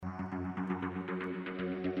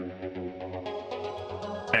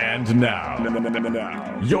And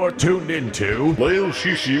now, you're tuned into Leil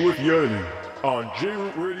Shishi with Yoely on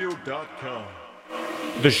JRootRadio.com.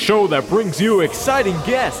 The show that brings you exciting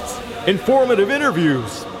guests, informative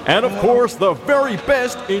interviews, and of course, the very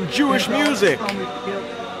best in Jewish music.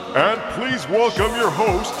 And please welcome your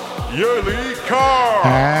host, Yoely Kar.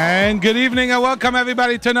 And good evening and welcome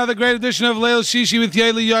everybody to another great edition of Leil Shishi with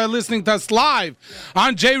Yoely. You're listening to us live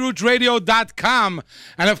on JRootRadio.com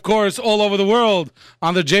and of course all over the world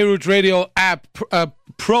on the JRoot Radio app,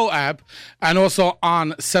 Pro app, and also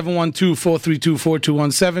on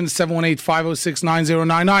 712-432-4217,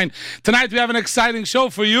 718-506-9099. Tonight we have an exciting show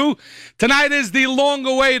for you. Tonight is the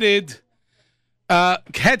long-awaited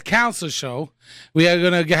head counselor show. We are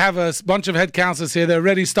going to have a bunch of head counselors here. They're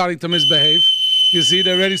already starting to misbehave. You see,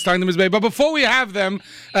 they're already starting to misbehave. But before we have them,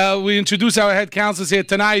 we introduce our head counselors here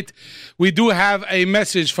tonight. We do have a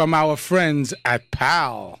message from our friends at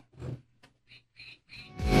PAL.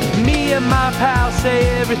 Me and my pal say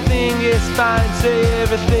everything is fine, say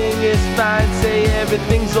everything is fine, say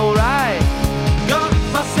everything's alright. Got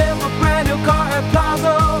myself a brand new car at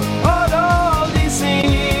Plaza, auto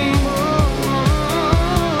leasing.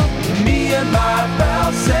 Me and my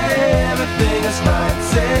pal say everything is fine,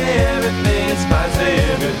 say everything is fine, say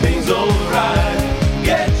everything's alright.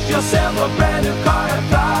 Get yourself a brand new car at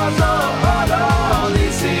Plaza, auto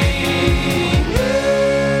leasing.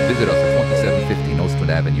 Visit us at 2750 Northwood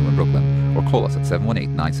Avenue in Brooklyn or call us at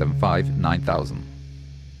 718-975-9000.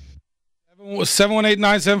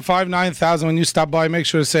 718-975-9000. When you stop by, make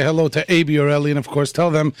sure to say hello to A.B. or Ellie, and of course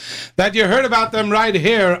tell them that you heard about them right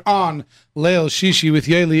here on Leil Shishi with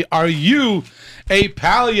Yoely. Are you a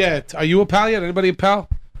pal yet? Are you a pal yet? Anybody a pal?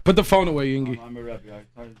 Put the phone away, Yingy. I'm a Rabbi. I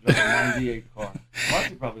started driving a 98 car.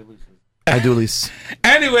 Marty probably leases. I do lease.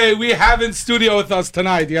 Anyway, we have in studio with us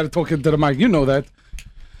tonight. You got to talk into the mic. You know that.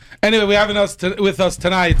 Anyway, we have with us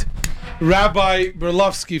tonight Rabbi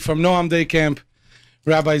Berlovsky from Noam Day Camp,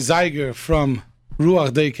 Rabbi Zeiger from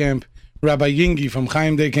Ruach Day Camp, Rabbi Yingy from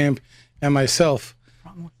Chaim Day Camp, and myself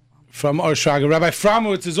from Arshraga. Rabbi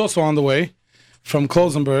Framowitz is also on the way from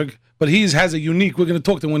Klosenberg, but he has a unique, we're going to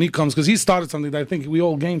talk to him when he comes, because he started something that I think we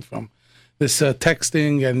all gained from, this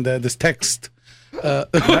texting and this text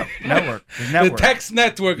Network. The text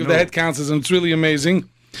network of the head counselors, and it's really amazing.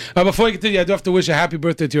 Before I continue, I do have to wish a happy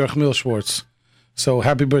birthday to Yerachmiel Schwartz. So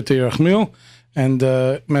happy birthday, Yerachmiel, and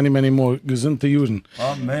many, many more. Gesundte Juden.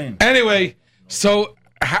 Amen. Anyway, so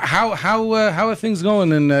how are things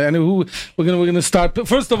going? And who we're gonna start.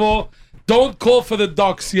 First of all, don't call for the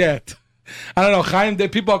ducks yet. I don't know, Chaim.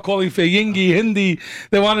 People are calling for Yingy, Hindi.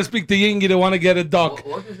 They want to speak to Yingy. They want to get a duck.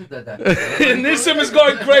 What is it that? Nissim is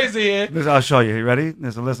going crazy here. I'll show you. You ready?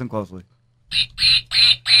 Listen closely.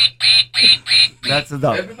 That's the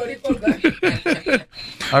duck. Everybody forgot.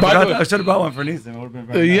 I should have bought one for Nissan. It would have been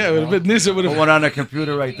very nice. Yeah, Nissim would have put one on a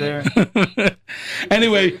computer right there.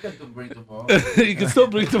 Anyway, You can bring tomorrow. you can still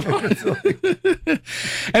bring tomorrow.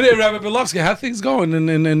 Anyway, Rabbi Berlovsky, how things going in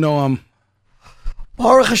Noam?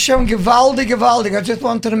 Baruch Hashem, gewaldig. I just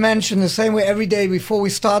wanted to mention the same way every day before we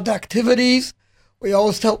start the activities, we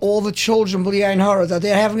always tell all the children, B'li Ein Hara, that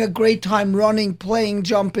they're having a great time running, playing,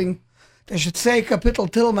 jumping. They should say Kapitel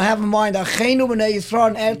Tilma, have in mind, Achenu B'nei Yisrael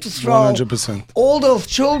and Eretz Yisrael. 100%. All those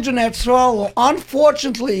children at Yisrael, who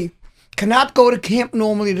unfortunately, cannot go to camp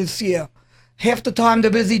normally this year. Half the time they're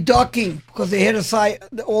busy ducking because they hear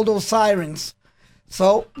all those sirens.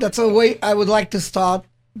 So that's a way I would like to start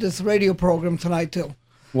this radio program tonight too.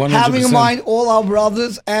 100%. Having in mind all our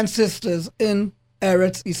brothers and sisters in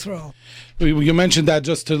Eretz Yisrael. You mentioned that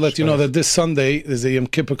just to let you know that this Sunday is a Yom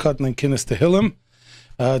Kippur Katan and Kinnis Tehillim.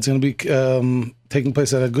 It's going to be taking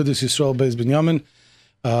place at Agudas Yisrael Beis Binyamin.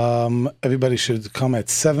 Everybody should come at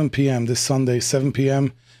 7 p.m. this Sunday, 7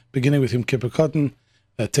 p.m., beginning with Yom Kippur Katan,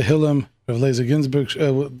 Tehillim. Rav Lezer Ginsburg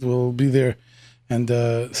will be there. And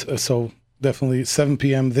so definitely 7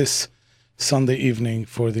 p.m. this Sunday evening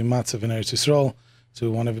for the Matzav in Eretz Yisrael. So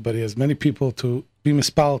we want everybody, as many people, to be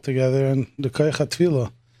mispal together. And the Koyach HaTfilah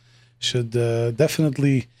should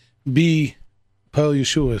definitely be Pearl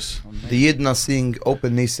Yeshua's. The Yidden are seeing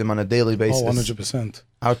open nisim on a daily basis. 100%.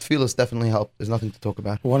 Our tefillahs definitely help. There's nothing to talk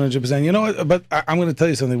about. 100%. You know what? But I'm going to tell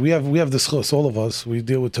you something. We have the schus, all of us. We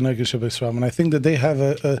deal with Tanakh Shabbat, and I think that they have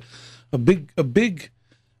a big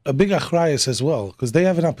achrayus as well, because they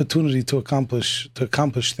have an opportunity to accomplish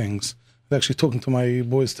things. I was actually talking to my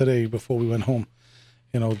boys today before we went home.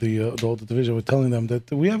 You know, the older division were telling them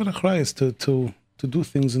that we have an achrayus to do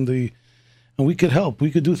things and we could help.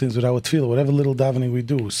 We could do things with our tefillah, whatever little davening we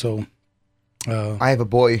do. So, I have a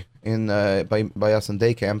boy by us in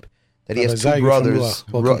day camp that he has two Zeiger brothers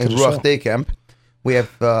in Ruach Day Camp We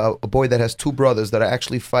have a boy that has two brothers that are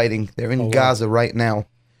actually fighting. They're in Gaza right now.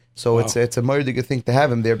 So it's a very good thing to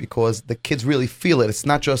have him there because the kids really feel it. It's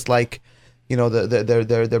not just like, their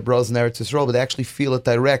brothers in Eretz Yisrael, but they actually feel it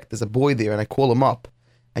direct. There's a boy there, and I call him up,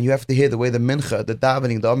 and you have to hear the way the mincha, the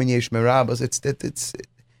davening, the amin yesh merabas.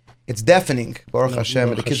 It's deafening. Baruch Hashem.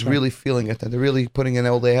 And the kids really feeling it, and they're really putting in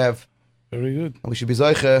all they have. Very good. And we should be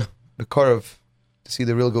zeiche bekorov to see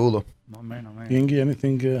the real geula. Amen, amen. Yingi,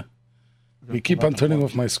 anything? You keep on turning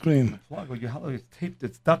off my screen. It's taped.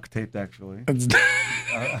 It's duct taped, actually. It's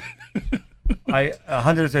I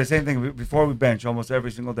 100 say the same thing before we bench almost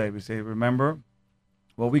every single day. We say, remember,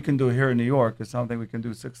 what we can do here in New York is something we can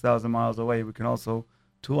do 6,000 miles away. We can also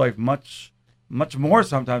do life much, much more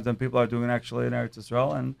sometimes than people are doing actually in Eretz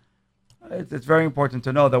Yisrael. And it's very important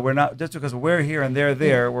to know that we're not, just because we're here and they're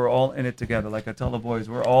there, we're all in it together. Like I tell the boys,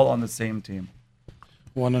 we're all on the same team.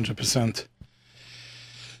 100%.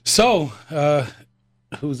 So,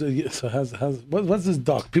 what's this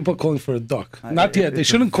duck? People are calling for a duck. Not yet. They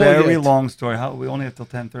shouldn't call yet. Very long story. We only have till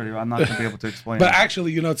 10:30. I'm not going to be able to explain. But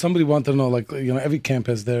actually, somebody wanted to know, every camp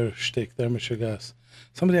has their shtick, their mishigas.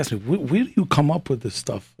 Somebody asked me, where do you come up with this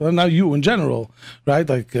stuff? Well, now you in general, right?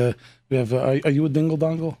 Like we have. Are you a dingle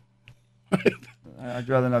dongle? I'd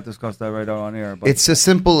rather not discuss that right out on air. But It's a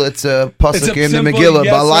pasuk in the Megillah.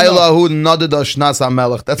 Balayla hu nadada shnas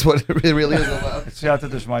hamelech. That's what it really is about. Siyata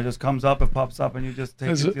Dishma just comes up, it pops up, and you just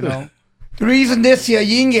take it, The reason this year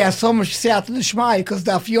Yingi has so much Siyata Dishma because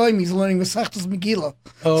Daf Yomi is learning Masechtas Megillah.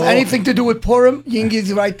 So anything to do with Purim, Yingi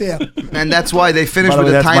is right there. And that's why they finish with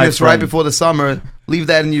the Tainus right before the summer. Leave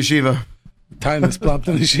that in yeshiva. Tainus plopped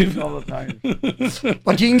in yeshiva. all the time.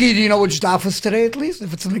 But Yingi, do you know which Daf is today at least?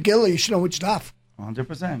 If it's a Megillah, you should know which Daf.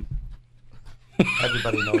 100%.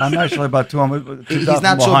 Everybody knows. I'm actually about 200. He's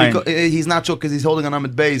not sure because he's holding on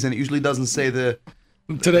Ahmed Bays and it usually doesn't say the.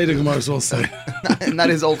 Today the Gemara will say. not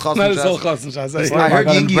his old chassan. Not his old chassan shas. I heard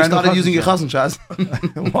Yingi started using your chassan shas.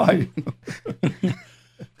 Why?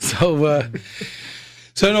 So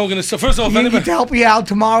no, we're gonna. So first of all, Yingi, to help you out,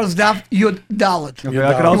 tomorrow's Daf Yud Dalet. Okay,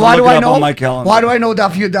 I can also Why look do it I up know? on my calendar. Why do I know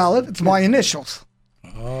Daf Yud Dalet? It's my initials.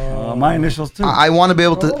 My initials too. I want to be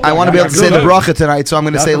able to. I want to be able to say the bracha tonight, so I'm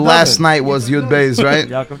going to say last night was Yud Beis, right?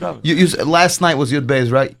 You last night was Yud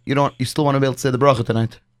Beis, right? You still want to be able to say the bracha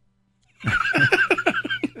tonight?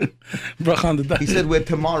 Bracha on the daf. He said where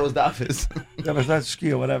tomorrow's daf is. Yeah, but that's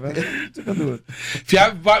shkia, whatever. You can do it. If you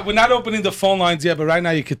have, we're not opening the phone lines yet, but right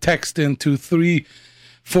now you could text in to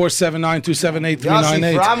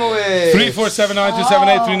 34792783998.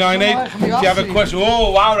 34792783998. If you have a question,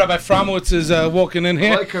 oh wow, Rabbi Framowitz is walking in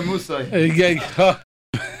here.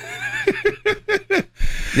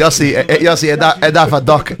 Yossi, edaf a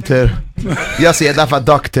doctor. Yossi, edaf a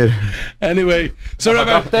doctor. Anyway, so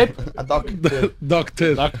Rabbi, a doctor.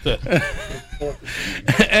 Doctor.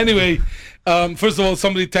 Anyway, first of all,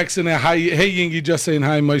 somebody texting in, hi, hey Yingi, just saying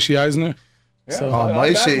hi, Moshe Eisner. Yeah, so,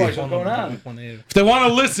 Moshe. If they want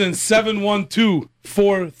to listen,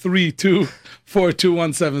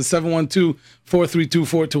 712-432-4217,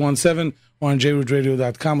 712-432-4217, or on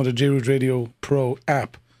jrootradio.com or the JRoot Radio Pro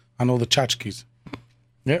app on all the tchotchkes.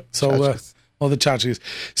 Yeah, so all the tchotchkes.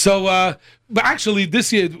 So, but actually,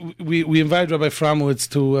 this year we invited Rabbi Framowitz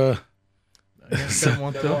to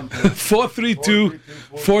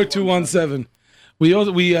 432-4217. We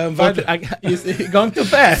invited. You're going too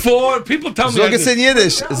fast. Four people tell me. So it's in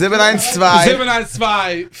Yiddish.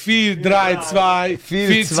 712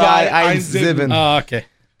 432-4217. Oh, okay.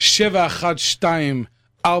 712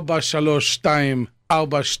 432 432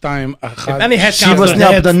 If any head She was counselor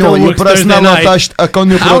not the new. You press now touched a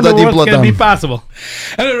connu how in the world can it be possible?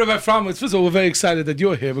 And Rabbi Framowitz, first of all, we're very excited that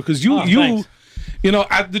you're here because you know,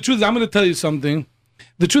 the truth is, I'm going to tell you something.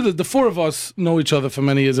 The truth is, the four of us know each other for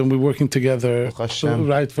many years and we're working together,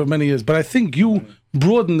 right, for many years. But I think you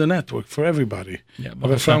broaden the network for everybody. Yeah,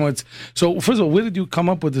 so first of all, where did you come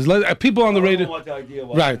up with this? People on the radio, what the idea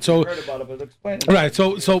was. right? So, right.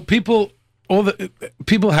 So people, all the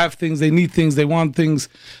people have things, they need things, they want things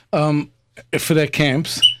for their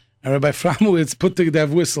camps. And Rabbi Framowitz they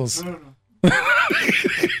have whistles. No.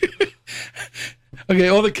 Okay,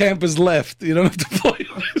 all the campers left. You don't have to play.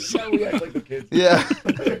 We act like the kids. Yeah.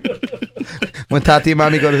 When Tati and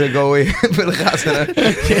Mommy go away for the chasana.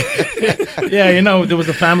 Yeah, there was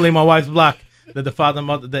a family, my wife's black, that the father and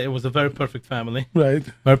mother, that it was a very perfect family. Right.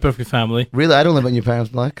 Very perfect family. Really? I don't live on your parents'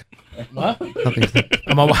 black. What?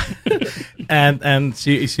 My wife, and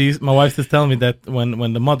she's my wife is telling me that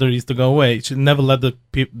when the mother used to go away, she never let the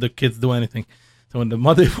kids do anything. So when the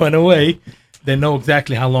mother went away, they know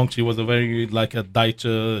exactly how long she was a very like a Deutsche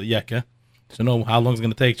Jacke. She know how long it's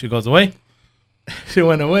gonna take. She goes away. She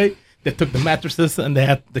went away. they took the mattresses and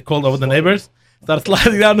they called over the neighbors. Started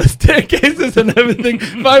sliding down the staircases and everything.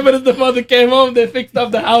 5 minutes the mother came home, they fixed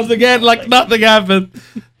up the house again like nothing happened.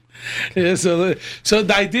 Yeah, so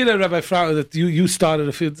the idea that Rabbi Frau that you started,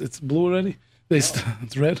 if it's blue already,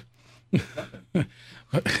 it's red.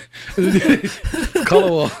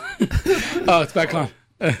 Color wall. Oh, it's back on.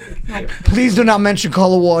 Please do not mention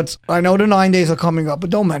color wards. I know the 9 days are coming up,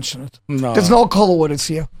 but don't mention it. No. There's no color ward this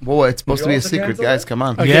year. Whoa, it's supposed to be a secret, guys. Come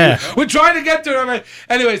on. Okay. Yeah. We're trying to get to it.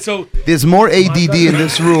 Anyway, so There's more ADD in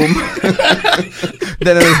this room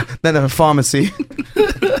than a pharmacy.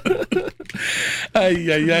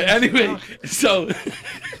 anyway, so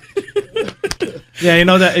Yeah, you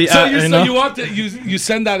know that. you want to you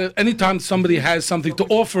send out anytime somebody has something to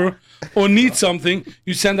offer or needs something,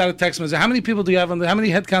 you send out a text message. How many people do you have how many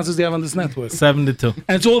head counselors do you have on this network? 72.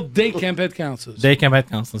 And it's all day camp head counselors. Day camp head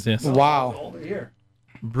counselors, yes. Wow.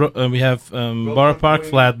 We have Borough Park,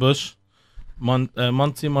 Flatbush,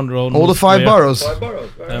 Muncie, Monroe. All the 5 boroughs.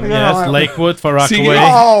 Yes, Lakewood, Far Rockaway.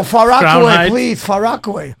 Oh, Far Crown Rockaway, Heights. please, Far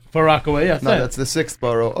Rockaway. Far Rockaway, yes. No, that's the 6th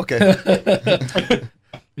borough. Okay.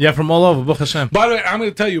 Yeah, from all over, Baruch Hashem. By the way, I'm going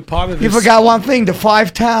to tell you part of this. You forgot one thing, the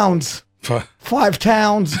 5 towns. 5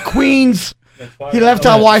 towns. Queens. He left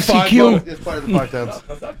our YCQ. It's part of the 5 towns.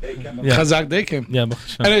 Chazak Day Camp. Yeah, Baruch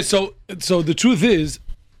Hashem. Anyway, so the truth is,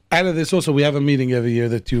 out of this also, we have a meeting every year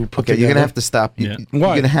that you put Okay, together. you're going to have to stop. Yeah. You're Why?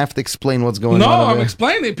 going to have to explain what's going No, on. over I'm there.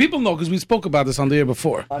 explaining. People know because we spoke about this on the air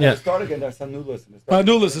before. Yeah. Start again. That's a new listener.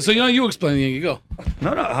 Do listen. So you explain it. You go.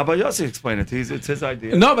 No. How about Yossi explain it? It's his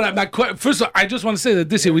idea. No, but first of all, I just want to say that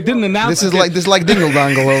this year we didn't announce. This is like dingle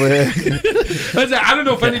dangle over here. I don't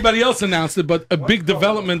know if anybody else announced it, but a big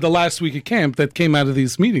development the last week at camp that came out of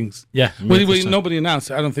these meetings. Yeah. Nobody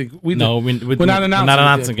announced it. I don't think we did. No, we're not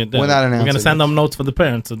announcing it. We're not announcing We're going to it. send them notes for the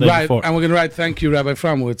parents the day Right, before. and we're going to write thank you, Rabbi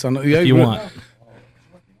Framowitz. If you want.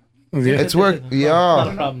 Yeah. It's work. Not a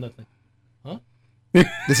Yeah. problem, nothing.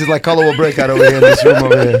 This is like color will breakout over here in this room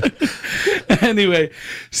over here. Anyway,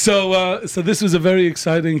 so this was a very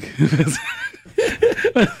exciting. Give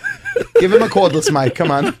him a cordless mic. Come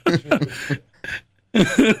on.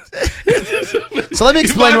 So let me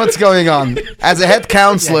explain what's going on. As a head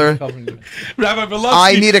counselor, Rabbi Berlovsky,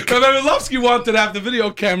 I need a- Rabbi Berlovsky wanted to have the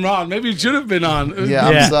video camera on. Maybe it should have been on. yeah,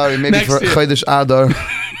 I'm Yeah. sorry. Maybe Next for year. Chodesh Adar.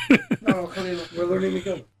 We're learning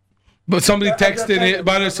again. But somebody texted it.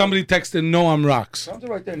 By the way, somebody texted Noam rocks. Don't have to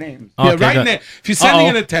write their names. Yeah, Okay, right good. now. If you're sending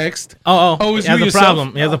in Uh-oh. a text, Oh, it's he has you a yourself.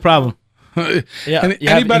 problem. He has a problem. Yeah, and you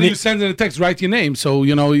have- anybody you who sends in a text, write your name. So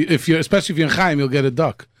if you're, especially if you're in Chaim, you'll get a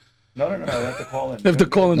duck. No. I have to call in. You have to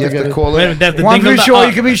call in You to have get to it. call Wait a it. minute, that's the One dingle for sure, da-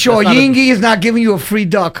 you can be sure. that's not a- Yingy is not giving you a free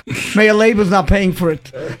duck. Mayor Labor's not paying for it.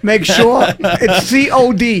 Make sure it's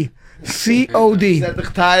COD. COD. Zet the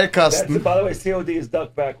tire custom. By the way, COD is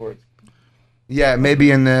duck backwards. Yeah, maybe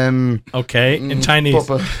in Okay, in Chinese.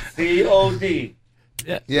 Papa. COD.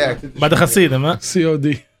 Yeah. By the Hasidim, huh?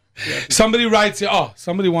 COD. Somebody writes.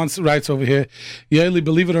 Somebody writes over here. Yoely,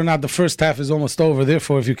 believe it or not, the first half is almost over.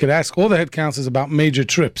 Therefore, if you could ask all the head counselors about major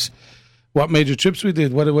trips, what major trips we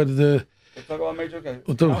did, what did the Let's talk about major. Okay.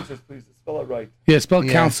 Well, do- Counselors, please spell it right. spell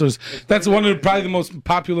Yeah. counselors. That's one of probably the most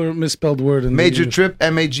popular misspelled word in Major the trip,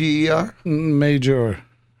 MAGER. major.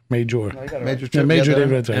 Major Yeah, trip. major. yeah, They there.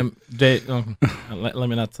 read right. Let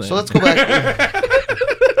me not say. So let's go back.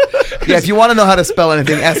 Yeah, if you want to know how to spell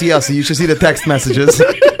anything, ask Yossi. You should see the text messages.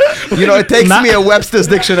 You know, it takes me a Webster's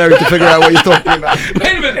dictionary to figure out what you're talking about.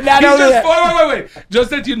 Wait a minute. Not He only just, that- wait. Just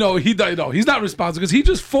that you know, he's not responsible because he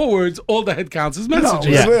just forwards all the head counselors'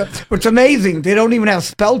 messages. Yeah. It's amazing. They don't even have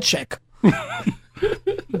spell check.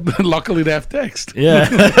 Luckily, they have text. Yeah.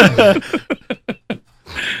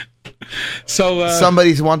 So Somebody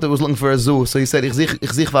was looking for a zoo, so he said, "Ich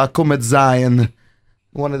sich war kom mit Zion."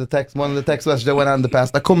 One of the text messages that went on in the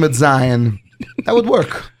past. I come with Zion. That would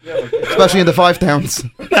work, especially in the 5 towns.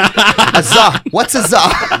 A za. What's a za?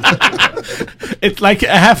 It's like a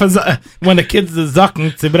half when the kids are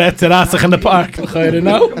zucken, sie breit terrassig in the park. You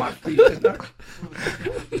know?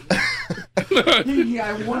 Yingy,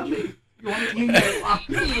 I want you. You want Yingy,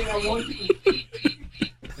 I want you.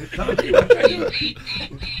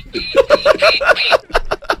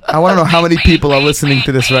 I want to know how many people are listening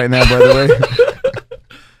to this right now. By the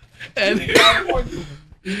way, and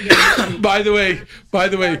by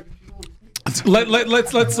the way,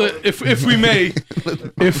 let's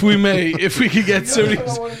if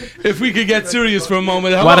we could get serious for a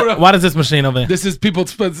moment. What is this machine over there? This is people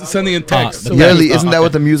sending in text. Yearly, isn't that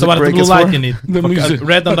what the music So what is the break blue is light for? you need? The music.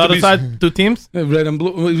 Red on the other side, 2 teams? Red and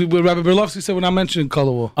blue. Rabbi Berlovsky said we're not mentioning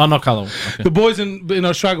color war. Oh, no color. Okay. The boys in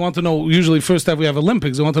our strike want to know. Usually, first half we have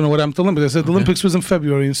Olympics. They want to know what happened to Olympics. I said the Olympics was in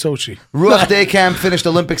February in Sochi. Ruach Day Camp finished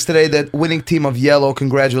Olympics today. That winning team of yellow.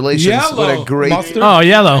 Congratulations! Yellow. What a great. Mustard. Oh,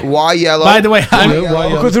 yellow. Why yellow? By the way,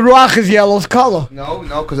 Because the Ruach is yellow's color. No,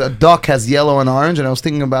 because a duck has yellow and orange, and I was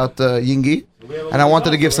thinking about Yingi, and I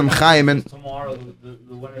wanted to give some Chaim. And Tomorrow,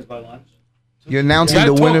 the winners by lunch. you're announcing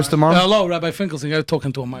the winners tomorrow. Hello, Rabbi Finkelstein. You got to talk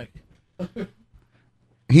into a mic.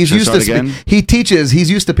 He's Should I used to start again? He teaches. He's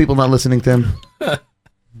used to people not listening to him.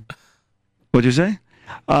 What'd you say?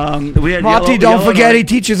 We had Marty, yellow, don't yellow forget and he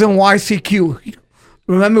teaches in YCQ.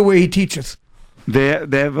 Remember where he teaches. we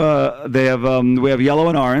have yellow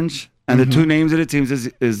and orange, and the two names of the teams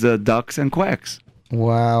is Ducks and Quacks.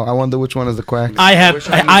 Wow, I wonder which one is the quack. I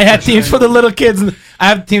had teams for the little kids. I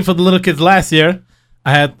had teams for the little kids last year.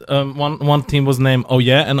 I had one team was named Oh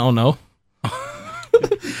Yeah and Oh No.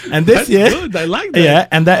 And this That's year, good. I like that. yeah,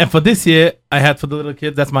 and for this year I had for the little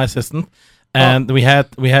kids. That's my assistant. And we had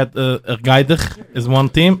Geidig is one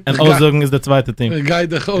team and Ozogen is the zweite team. Guy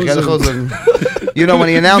the You know, when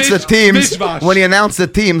he announced the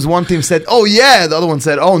teams, one team said, "Oh yeah," the other one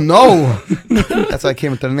said, "Oh no." That's how I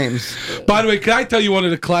came with their names. By the way, can I tell you one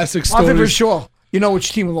of the classic I think for stories? sure. You know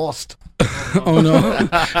which team lost. Oh no! Can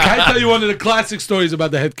I tell you one of the classic stories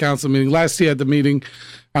about the head council meeting? Last year at the meeting,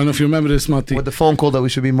 I don't know if you remember this, Mati. With the phone call that we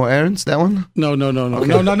should be more errands, that one? No,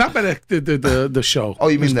 not by the show. Oh,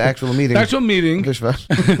 you mean the actual meeting? The actual meeting. Vishva.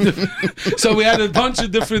 So we had a bunch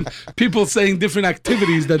of different people saying different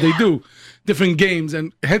activities that they do, different games,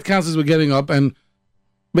 and head councils were getting up and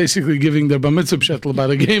basically giving their bar mitzvah shuttle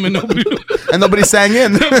about a game, and nobody sang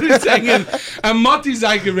in. Nobody sang in. And Mati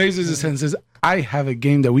Zayker raises his hand and says, "I have a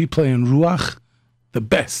game that we play in Ruach, the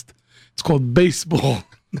best. It's called baseball."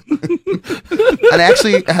 And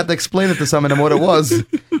actually, I had to explain it to some of them what it was.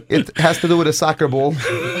 It has to do with a soccer ball.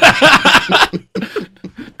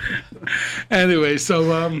 Anyway, so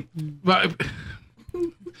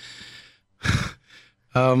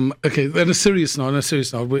okay. On a serious note,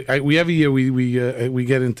 we every year we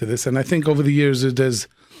get into this, and I think over the years it has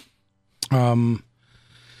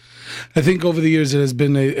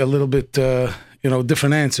been a little bit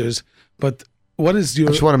different answers. But what is your?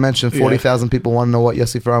 I just want to mention 40,000 people want to know what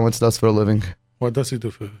Yossi Franwitz does for a living. What does he do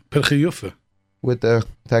for Perchi Yuffa? With the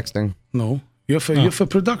texting. No, Yuffa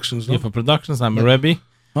Productions. No? Yuffa Productions. I'm a Rebbe.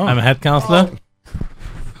 Oh. I'm a head counselor.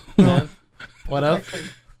 Oh. What else?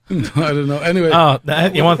 I don't know. Anyway.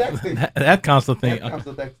 You want that counselor thing? Head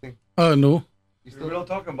counselor texting. Oh no. We don't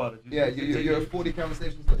talk about it. Yeah, you're 40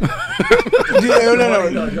 conversations. No.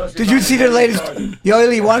 Did you see the latest?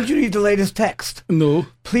 Yoely, why don't you read the latest text? No.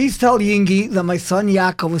 Please tell Yingi that my son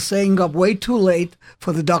Yaakov was staying up way too late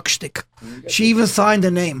for the duck shtick. She even signed the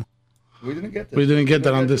name. We didn't get that. We didn't get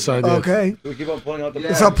that on this side yet. Okay. We keep on pulling out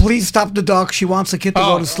the. So please stop the duck. She wants the kid to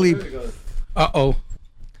go to sleep. Uh-oh.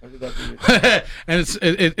 And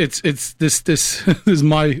it's this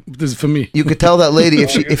is for me. You could tell that lady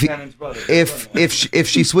if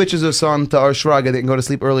she switches her son to our shraga, they can go to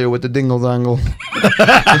sleep earlier with the dingle dangle.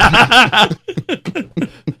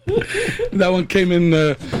 That one came in.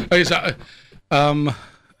 Okay,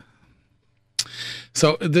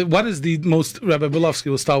 so what is the most? Rabbi Belovsky,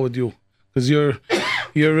 we'll start with you because you're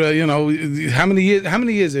how many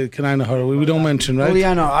years can I know? We don't mention, right? Well,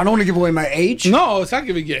 yeah, no, I don't want to give away my age. No, it's not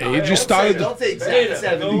giving you age. You started. Don't say exact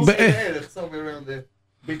 70. Somewhere around there.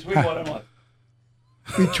 Between what and what?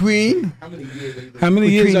 Between how many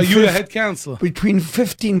years are you a head counselor? Between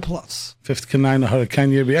 15 plus. 15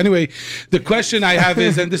 can you be? Anyway, the question I have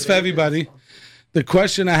is, and this for everybody. The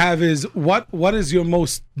question I have is, what is your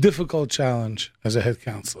most difficult challenge as a head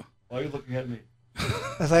counselor? Why are you looking at me?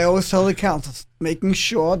 As I always tell the counselors, making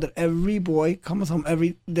sure that every boy comes home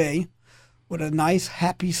every day with a nice,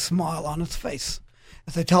 happy smile on his face.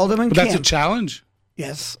 As I tell them in camp. That's a challenge?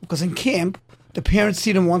 Yes, because in camp, the parents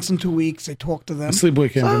see them once in 2 weeks. They talk to them.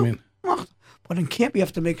 Sleepaway camp, I mean. But in camp, you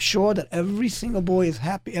have to make sure that every single boy is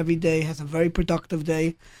happy every day, has a very productive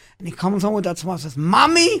day. And he comes home with that smile and says,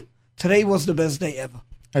 "Mommy, today was the best day ever."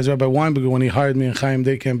 As Rabbi Weinberger, when he hired me in Chaim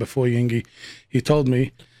Day Camp before Yingi, he told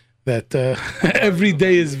me that every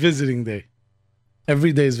day is visiting day.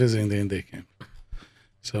 Every day is visiting day in day camp.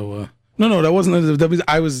 So no, that wasn't. That was,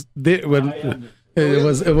 I was there when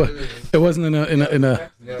it wasn't in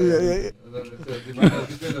a.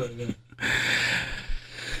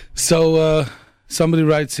 So somebody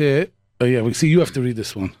writes here. Oh yeah, we see. You have to read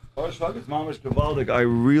this one. I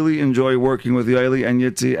really enjoy working with Yoely and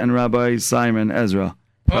Yitzi and Rabbi Simon Ezra.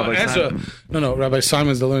 Oh, Ezra. No, Rabbi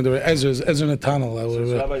Simon's the learner. Ezra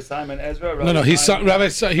Natanel. Rabbi Simon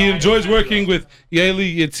Ezra. He enjoys working with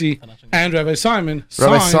Yoely, Yitzi, and Rabbi Simon.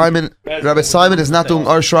 Rabbi Simon is not doing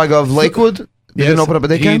Arshraga of Lakewood. He didn't open up a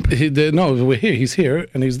day camp? No, we're here. He's here,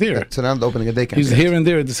 and he's there. So now they're opening a day camp. He's here and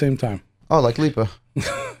there at the same time. Oh, like Lipa.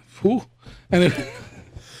 Who? Anyway,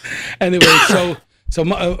 so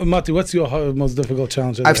Mati, what's your most difficult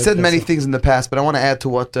challenge? I've said many things in the past, but I want to add to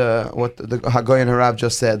what the Hagoy and Harav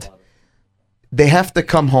just said. They have to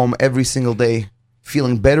come home every single day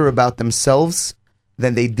feeling better about themselves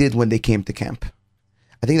than they did when they came to camp.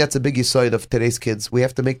 I think that's a big side of today's kids. We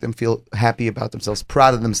have to make them feel happy about themselves,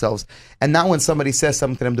 proud of themselves. And not when somebody says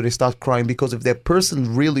something to them do they start crying, because if that person's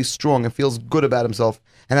really strong and feels good about himself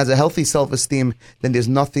and has a healthy self-esteem, then there's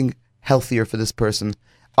nothing healthier for this person.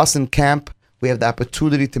 Us in camp, we have the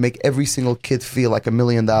opportunity to make every single kid feel like $1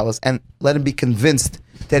 million and let him be convinced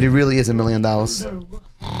that he really is $1 million. I'm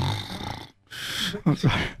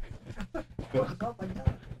sorry.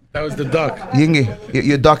 That was the duck. Yingi,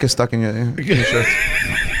 your duck is stuck in your shirt.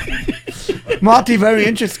 Marty, very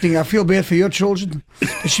interesting. I feel bad for your children.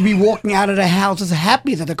 They should be walking out of their houses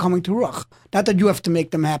happy that they're coming to Ruch. Not that you have to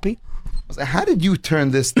make them happy. How did you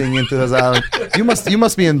turn this thing into this island? You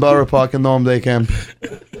must be in Borough Park and Noam Day Camp.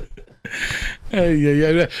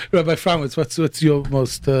 Yeah. Rabbi Framitz, what's your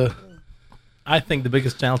most... I think the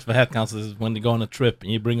biggest challenge for head counselors is when they go on a trip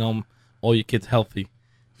and you bring home all your kids healthy.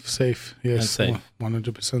 Safe, yes. Safe.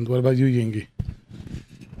 100%. What about you, Yingi?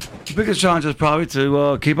 The biggest challenge is probably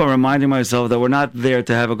to keep on reminding myself that we're not there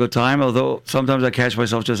to have a good time, although sometimes I catch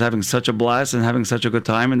myself just having such a blast and having such a good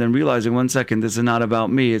time, and then realizing, 1 second, this is not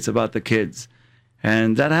about me, it's about the kids.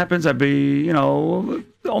 And that happens,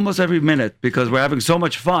 almost every minute, because we're having so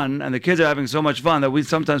much fun, and the kids are having so much fun that we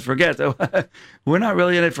sometimes forget that we're not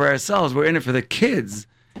really in it for ourselves, we're in it for the kids.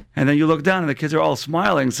 And then you look down and the kids are all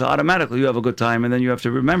smiling, so automatically you have a good time, and then you have to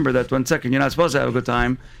remember that 1 second, you're not supposed to have a good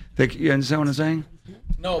time. You understand what I'm saying?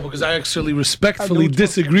 No, because I actually respectfully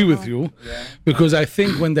disagree with you, because I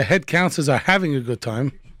think when the head counselors are having a good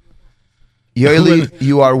time, Yoely,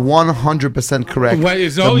 you are 100% correct.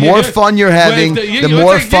 The more fun you're having, the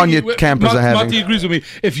more fun your campers are having. Mati agrees with me.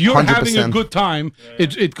 If you're 100%. Having a good time,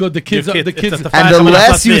 it got the kids. And the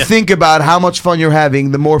less you think about how much fun you're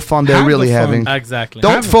having, the more fun they're really having. Exactly.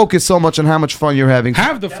 Don't focus so much on how much fun you're having.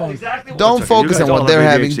 Have the fun. Don't focus on what they're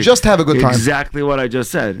having. Just have a good time. Exactly what I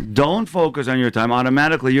just said. Don't focus on your time.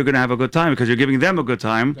 Automatically, you're going to have a good time because you're giving them a good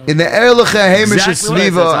time. In the Erliche Hamish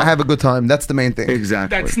Sviva, have a good time. That's the main thing.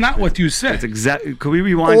 Exactly. That's not what you said. Exactly. Could we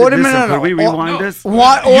rewind this? Could we rewind this?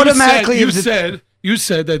 What automatically? You said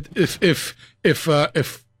that if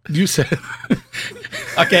you said.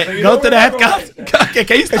 Okay, go to the head count. Okay,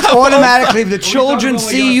 can you stop? It's automatically if the children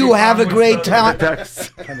see you have a great time. It's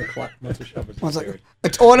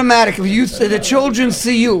automatic if the children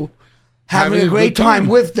see you having a great time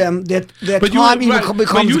with them, their time even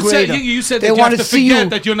becomes greater. You said they that you want have to to see forget you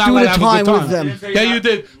that you're not allowed to have a good time with them. Yeah, you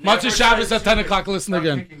did. Matzah Shabbos at 10 o'clock. Listen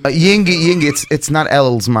again. Yingi, it's not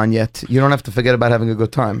Elul's man yet. You don't have to forget about having a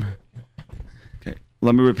good time. Okay,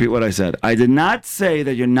 let me repeat what I said. I did not say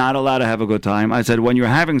that you're not allowed to have a good time. I said when you're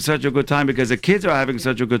having such a good time because the kids are having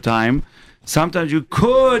such a good time, sometimes you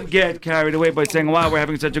could get carried away by saying, wow, we're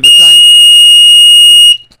having such a good time.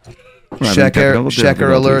 Sheker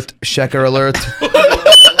alert. Sheker alert.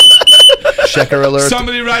 Sheker alert.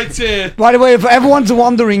 Somebody writes it. By the way, if everyone's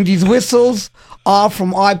wondering, these whistles are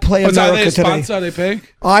from I Play America today. Are they paying?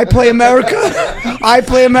 I Play America. I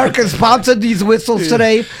Play America sponsored these whistles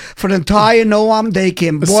today for the entire Noam Day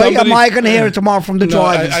Camp. Boy, am I going to hear it tomorrow from the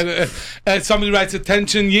drivers. Somebody writes,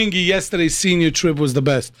 attention, Yingi, yesterday's senior trip was the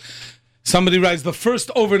best. Somebody writes, the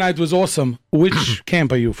first overnight was awesome. Which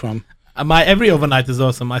camp are you from? My every overnight is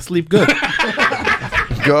awesome. I sleep good.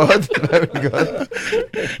 Good, very good.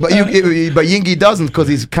 But Yingi doesn't, because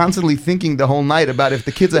he's constantly thinking the whole night about if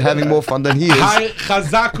the kids are having more fun than he is. Hi,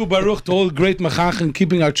 Chazaku Baruch to all great machachin,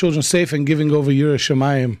 keeping our children safe and giving over Yireh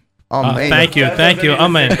Shamayim. Amen. Thank you,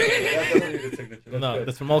 Amen. No,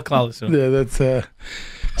 that's from all clouds. Yeah, that's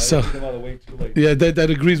so. Yeah, that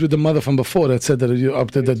agrees with the mother from before that said that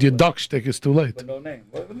that your dog shtick is too late. No name.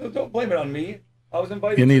 Don't blame it on me. I was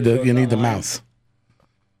invited. You need the mouse.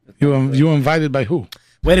 You were invited by who?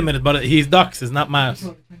 Wait a minute, but he's ducks, it's not mouse.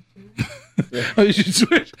 Oh, you should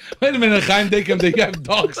switch. Wait a minute, Chaim Dekem, they have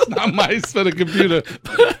dogs, not mice for the computer.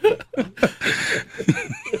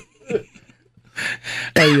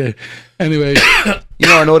 You Anyway,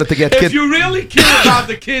 in order to get If kids. you really care about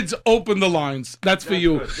the kids, open the lines. That's for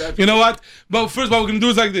you. You know what? But first, what we're going to do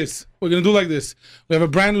is like this. We have a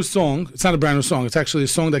brand new song. It's not a brand new song. It's actually a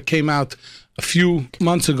song that came out a few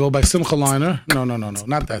months ago by Simcha Liner. No,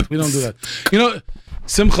 not that. We don't do that. You know,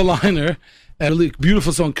 Simcha Liner, a really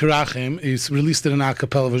beautiful song, Kirachim, he's released it in a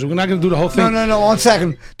cappella version. We're not going to do the whole thing. No, 1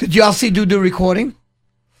 second. Did Yossi do the recording?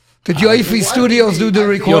 Did Yoifi Studios do the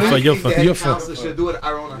recording? Yoffa. Should do it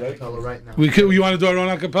our own acapella right now. You want to do our own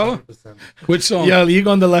acapella? 100%. Which song? Yeah, you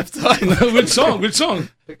go on the left side. Which song?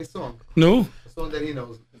 Pick a song. No? A song that he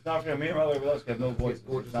knows. It's not for me or everybody else have no voice.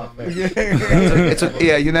 It's not fair.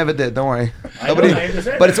 Yeah, you never did. Don't worry.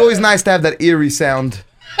 But it's always nice to have that eerie sound.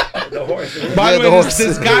 The horse. By the way, horse.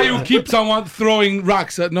 this guy who keeps on throwing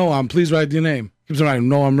rocks at Noam, please write your name. Keeps on writing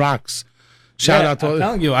Noam Rocks. Shout out to I'm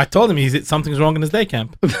telling you, I told him something's wrong in his day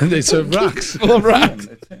camp. They serve rocks. Full of rocks.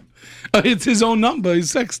 It's his own number.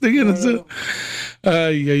 He's texting and it's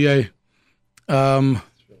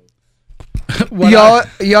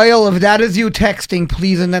Yoel, if that is you texting,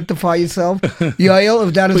 please identify yourself. Yoel,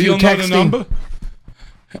 if that is you you'll know the texting. number?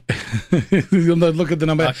 You'll not look at the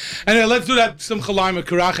number. Anyway, let's do that Simcha Liner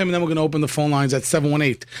Kirachim, and then we're going to open the phone lines at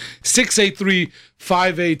 718-683-5858,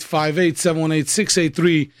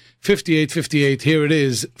 718-683-5858. Here it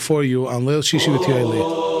is for you on Leil Shishi with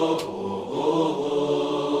Yoeli.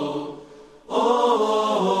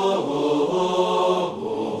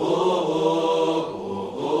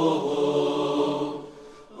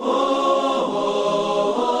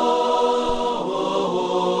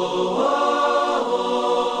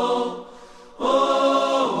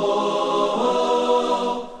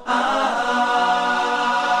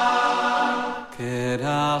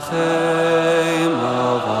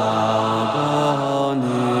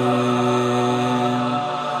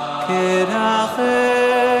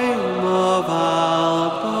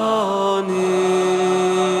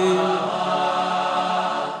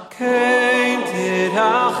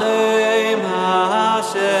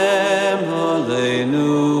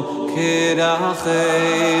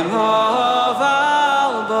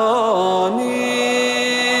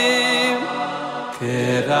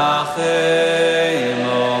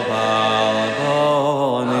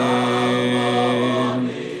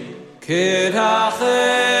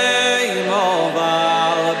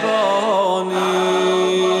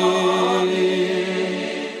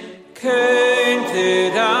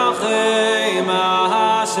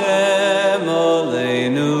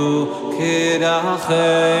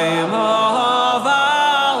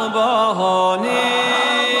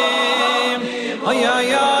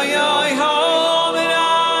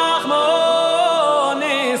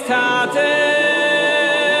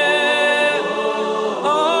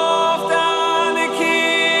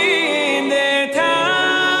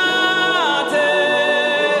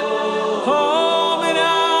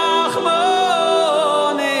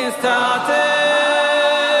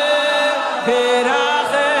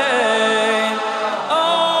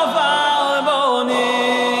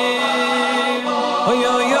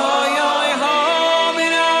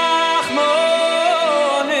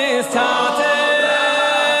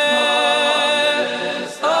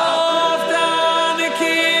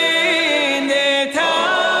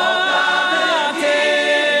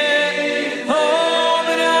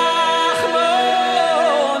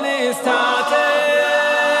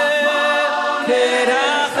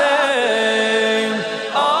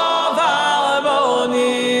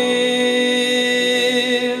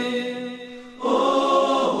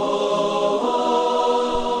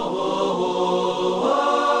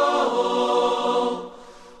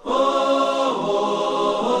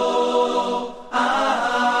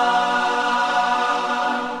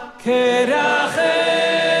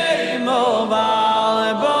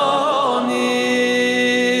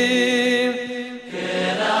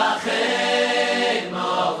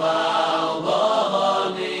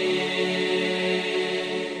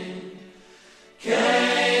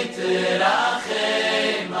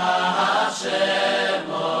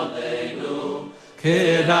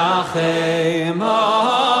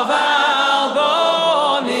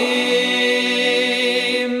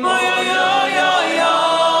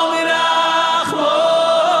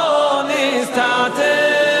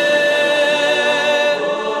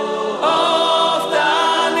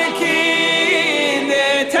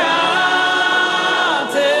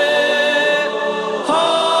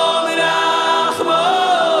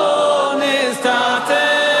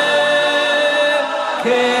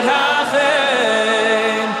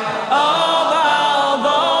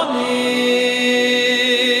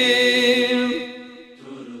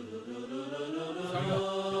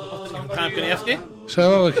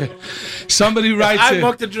 Somebody writes I it.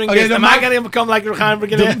 booked a drink. Okay, Am the I mic- going to become like Chaim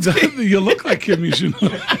Brigadetsky? You look like him, you should know.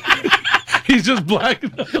 He's just black.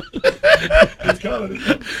 Yes,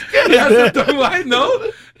 I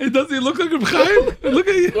know. Does he look like a Chaim? Look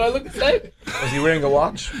at you. Do I look the same? Was he wearing a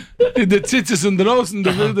watch? The tzitzis and the rose and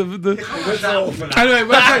the Anyway,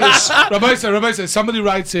 Rabbi said, somebody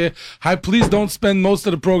writes here, hi, please don't spend most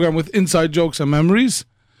of the program with inside jokes and memories.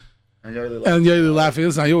 And Yoely laughing.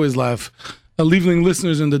 Listen, I always laugh. Leaving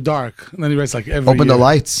listeners in the dark. And then he writes like every Open year. the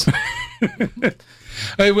lights.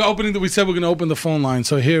 Hey, we said we're going to open the phone line.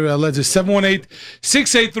 So here, let's just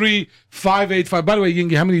 718-683-585. By the way,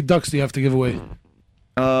 Yingy, how many ducks do you have to give away?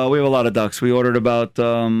 We have a lot of ducks. We ordered about,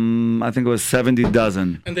 I think it was 70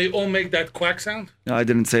 dozen. And they all make that quack sound? No, I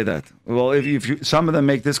didn't say that. Well, if you, some of them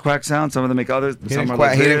make this quack sound, some of them make others. Some are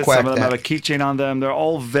like this, some of them have a keychain on them. They're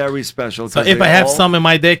all very special. So if I have some in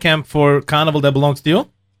my day camp for carnival that belongs to you?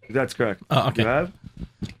 That's correct. Oh, okay. You have?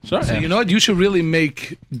 Sure. So you know what? You should really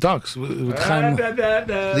make ducks. With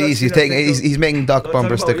Please, he's making duck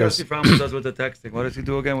bumper stickers. Does with the texting. What does he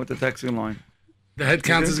do again with the texting line? The head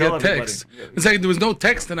counts as get text. It's like there was no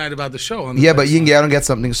text tonight about the show. Yeah, but Yingy, I don't get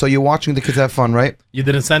something. So you're watching the kids have fun, right? You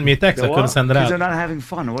didn't send me a text. I couldn't send it out. Kids are not having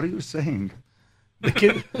fun. What are you saying? The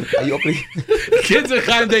kids at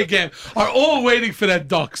Chaim Day Camp are all waiting for that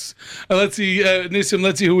ducks. Let's see, Nissim,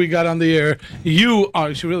 let's see who we got on the air. You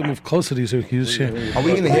should really move closer to these. Are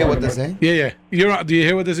we going to hear what they're saying? Yeah. Do you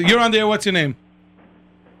hear what they're saying? You're on the air. What's your name?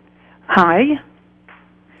 Hi.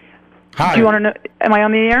 Hi. Do you want to know? Am I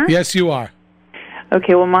on the air? Yes, you are.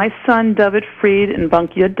 Okay, well, my son, David Fried in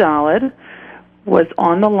Bunkia Dalit, was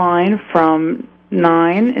on the line from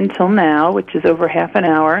 9 until now, which is over half an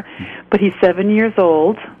hour, but he's 7 years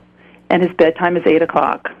old, and his bedtime is 8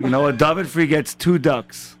 o'clock. You know what? David Free gets 2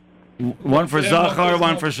 ducks. One for Zachar,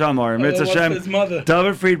 one for Shamar. Mitzvah Shem.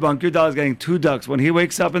 David Fried Bankudal is getting 2 ducks. When he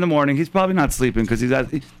wakes up in the morning, he's probably not sleeping because he's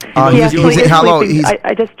sleeping.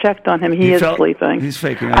 I just checked on him. He is sleeping. He's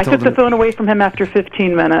faking. I took the phone away from him after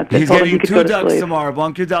 15 minutes. He's told him he getting could 2 go to ducks sleep. tomorrow.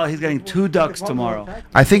 Bankudal, he's getting 2 ducks tomorrow.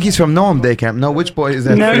 I think he's from Noam Day Camp. No, which boy is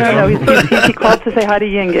that? No. He called to say hi to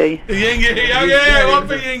Yingy. One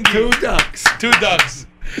for Yingy. 2 ducks. 2 ducks.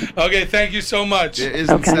 Okay, thank you so much. There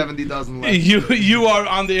isn't 70 dozen left. You are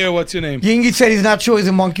on the air. What's your name? Yingy said he's not sure he's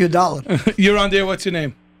a monkey or dollar. You're on the air. What's your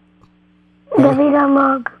name? David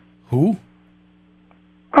Amog. Who?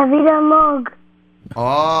 David Amog.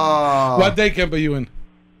 Oh. What day camp are you in?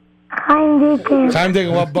 Chaim Day Camp. Chaim Day,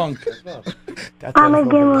 what bunk? Lamed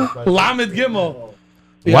Gimel. Lamed Gimel.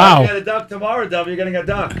 Wow. You got a duck tomorrow, Dov. You're getting a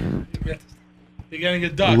duck. You're getting a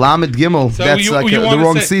duck. Lamed Gimel. So That's like the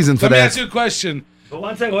wrong season for that. Let me that. ask you a question. But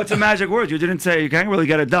one second, what's the magic word? You didn't say you can't really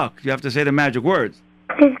get a duck. You have to say the magic words.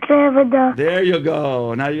 Please can I have a duck? There you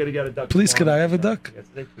go. Now you're gonna get a duck. Please, could I have a duck?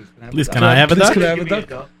 Please, can I have a duck? Please, can I have a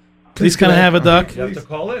duck? Please, can I have a duck? You have to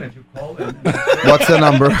call in. If you call in. What's the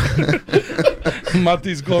number?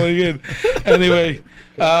 Mati's calling in. Anyway,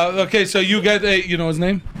 okay, so you get a, you know his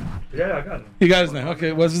name? Yeah, I got it. You got his name.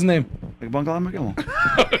 Okay, what's his name? Could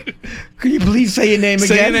you please say your name again?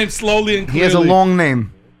 Say your name slowly and clearly. He has a long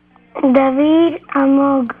name. David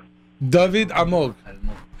Amog. David Amog.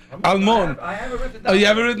 Almon. I have it written down. Oh, you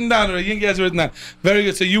have it written down. Or Yingy has it written down. Very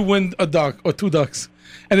good. So you win a duck or 2 ducks.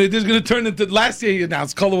 And it is going to turn into, last year he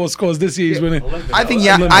announced Colorado scores, this year he's winning. I think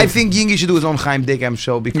Yingy should do his own Chaim Day Camp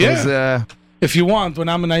show because... if you want, when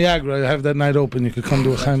I'm in Niagara, I have that night open, you could come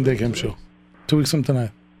to a Chaim Day Camp show. 2 weeks from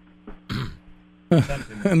tonight.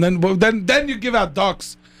 And then you give out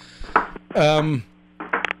ducks.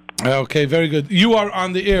 Okay, very good. You are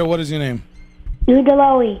on the air. What is your name? Yehuda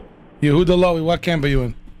Lowy. Yehuda Lowy. What camp are you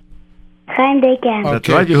in? Chaim Day Camp. Okay. That's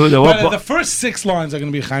right, Yehuda. But the first 6 lines are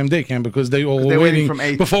going to be Chaim Day Camp because they all were waiting from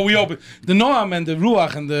 8. before we open. The Noam and the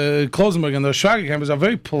Ruach and the Klosenberg and the Shraga campers are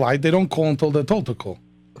very polite. They don't call until they're told to call.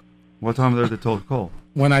 What time are they told to call?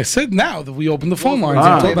 When I said now that we open the phone lines,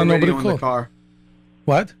 I told that nobody called.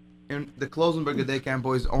 What? And the Klosenberger Day Camp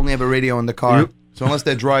boys only have a radio in the car. So unless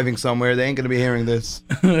they're driving somewhere, they ain't going to be hearing this.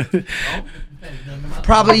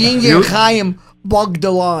 Probably Yingy and Chaim bugged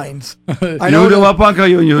the lines. Yehuda, what bunk are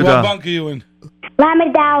you in, Yehuda? What bunk are you in?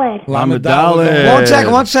 Lamed Dalet. Lamed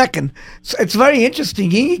Dalet. 1 second. It's very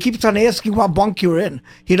interesting. Yingy keeps on asking what bunk you're in.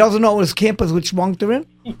 He doesn't know his campus which bunk they're in.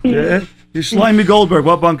 Yeah. You're Slimy Goldberg.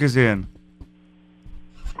 What bunk is he in?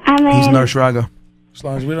 He's Nar Shraga.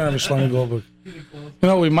 We don't have a Shlomo Goldberg.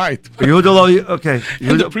 No, we might. Yehuda, okay.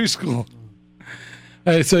 In the preschool.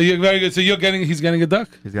 So you're very good. So he's getting a duck?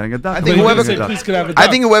 He's getting a duck. I think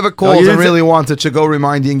whoever calls and really wanted should go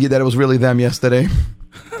remind Yingy that it was really them yesterday.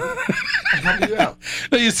 help you out.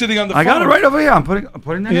 No, you're sitting on the phone. I got it right over here. I'm putting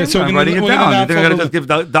that Yeah, in. so I'm we're writing gonna- it we're gonna down. You think I'm announce going to all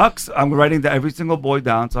just give ducks? I'm writing every single boy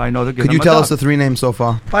down so I know to give Could them you a tell duck. us the 3 names so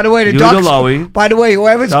far? By the way, the You, ducks. Delowy. By the way,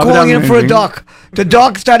 whoever's David calling in for a Amiri. duck, the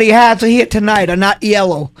ducks that he has here tonight are not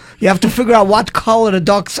yellow. You have to figure out what color the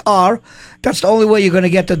ducks are. That's the only way you're going to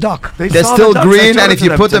get the duck. They're saw still the ducks. I green, showed and it if to you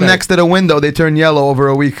them put them today. next to the window, they turn yellow over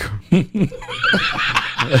a week.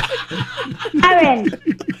 Orange.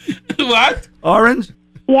 What? Orange?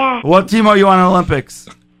 Yeah. What team are you on in Olympics?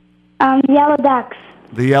 Yellow ducks.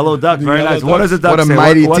 The yellow duck. Very yellow nice. What does a duck What a say?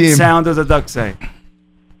 mighty what team. sound does a duck say?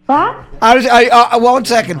 What? 1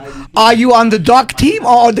 second. Are you on the duck team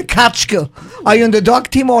or on the Kachka? Are you on the duck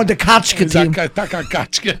team or on the Kachka team?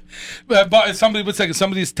 But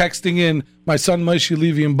somebody's texting in. My son Moshe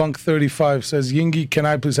Levy in bunk 35 says, "Yingy, can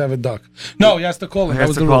I please have a duck?" No, he has to call in. He That has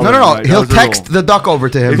was to the call rule. in. No. Right, that He'll was the text rule. the duck over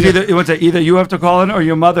to him Either you have to call in or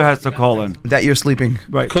your mother has to call in. that you're sleeping.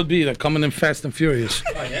 Right. Could be. They're coming in fast and furious.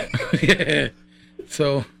 Yeah.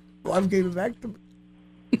 So. I'm giving back to me.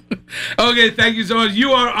 Okay, thank you so much.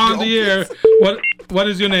 You are on the air. What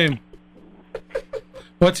is your name?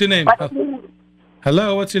 What's your name?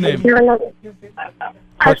 Hello, what's your name?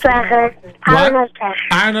 Auslegger.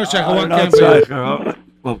 Arno Shecher. What camp are you?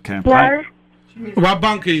 What camp? No. What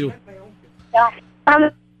bank are you?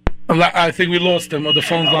 I think we lost him, or the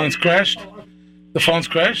phone lines crashed. The phone's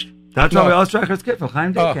crashed? That's No. why we all Streicher's kid for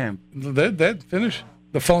Chaim Day Oh, camp. Dead, finish.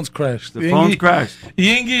 The phone's crashed. The phone's crashed.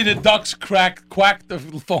 Yingy, the ducks quacked the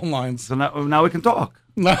phone lines. So now we can talk.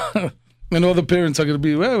 No. And all the parents are going to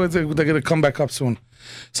be, well, they're going to come back up soon.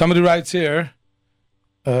 Somebody writes here,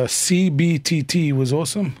 CBTT was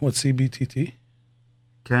awesome. What's CBTT?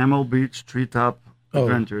 Camel Beach Treetop Oh.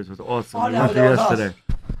 Adventures was awesome. Oh, we no, went that there was us. yesterday.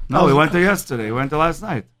 No, we went there yesterday. We went there last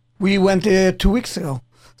night. We went there 2 weeks ago.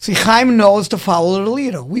 See, Chaim knows to follow the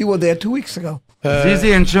leader. We were there 2 weeks ago.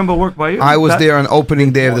 Zizi and Shimba work by you? I was there on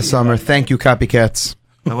opening day of the summer. Thank you, copycats.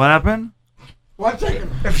 What happened? 1 second.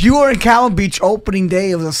 If you were in Camel Beach opening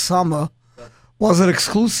day of the summer, was it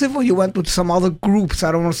exclusive or you went with some other groups?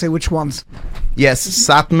 I don't want to say which ones. Yes,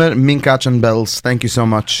 Satmer, Minkach, and Bells. Thank you so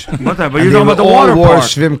much. What that? But And you're they talking about the were all water wore park.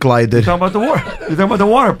 Schwimmkleider. You're talking about the water. You're talking about the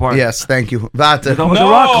water park. Yes, thank you. Warte. You're talking about the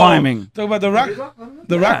rock climbing. Talk about the rock Not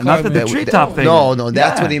climbing. the treetop thing. No,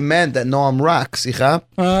 that's Yeah. what he meant. That Noam Rock, sicha.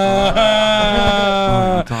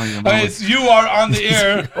 I'm telling you, Mama. You are on the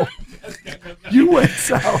air. You went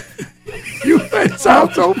south. You went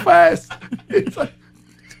south so fast. It's like,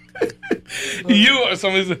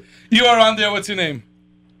 You are on there. What's your name?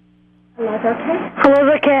 Hello,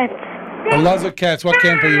 the cat. Elazar Katz. What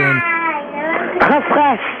camp are you in?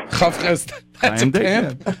 Chafras. Chavches. That's a Chaim Day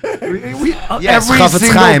camp. Yes, every Chafetz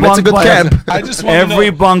single Chaim. It's a bunk good by camp. us- I just want to know. Every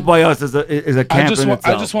bunk by us is a camp in I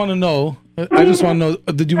itself. just want to know.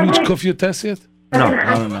 Did you reach Kufya test yet?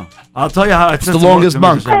 No. I'll tell you how it's the longest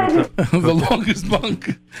bunk. The longest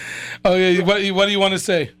bunk. Oh yeah. What do you want to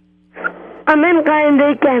say? I'm in Chaim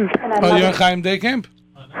Day camp. Oh, you're in Chaim Day camp.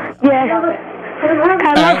 Yes. I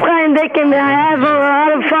love Chaim Day camp. I have a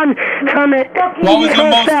lot of fun from it. What was your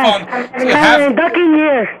most fun? So you have- Having a ducking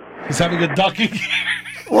year. He's having a ducking.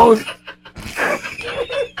 Love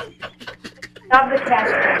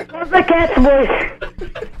the cat's voice.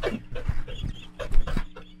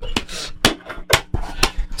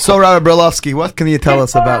 So, Rabbi Brailovsky, what can you tell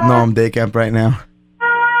us about Noam Day Camp right now?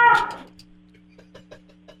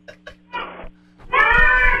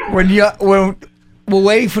 When we're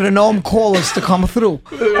waiting for the Noam callers to come through.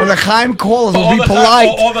 When the Chaim callers will All be the polite.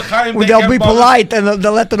 all the Chaim Day They'll camp be brothers. polite and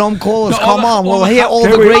they'll let the Noam callers No, all come the- on. all We'll the hear Chaim- all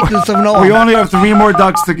the greatness of Noam. We only have 3 more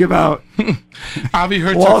ducks to give out. Avi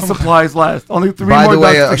Herzog All from- supplies last. Only 3 By more the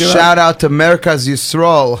way, ducks a to give shout out to Merkaz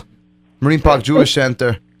Yisrael, Marine Park Jewish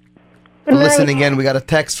Center. For listening in. We got a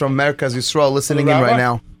text from Merkaz Yisrael listening in right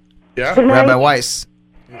now. Yeah. Rabbi Weiss.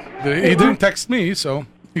 He didn't text me, so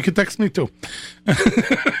you can text me too.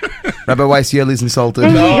 Rabbi Weiss Yeli's insulted.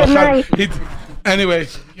 No, anyway,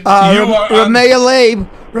 you are on-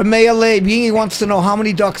 Ramey Leib, Yingy wants to know how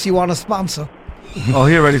many ducks you want to sponsor. Oh,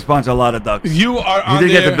 he already sponsored a lot of ducks. You are He on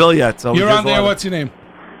didn't there. get the bill yet, so You're he on gets a there. lot of- What's your name?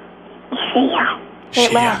 Say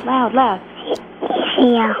it loud.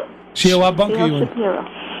 Shia, what bunk are you in?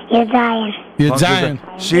 You're dying. You're dying.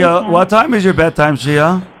 Shia, what time is your bedtime,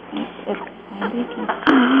 Shia?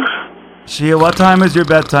 Shia, what time is your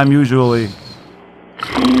bedtime usually?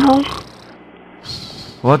 No.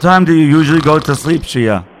 What time do you usually go to sleep,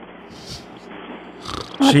 Shia?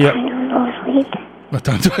 Shia. What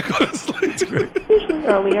time do I go to sleep?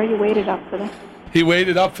 Earlier, you waited up for this. He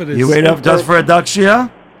waited up for this. You wait up just for a duck,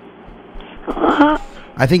 Shia?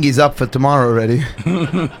 I think he's up for tomorrow already.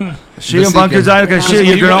 Shia and Bunker Zion. Okay, Shia,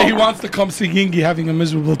 he you're wants to come see Yingy having a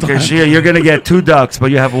miserable time. Okay, Shia, you're gonna get 2 ducks,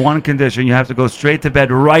 but you have one condition: you have to go straight to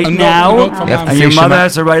bed right A now, note from Mom. and your mother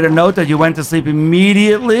has to write a note that you went to sleep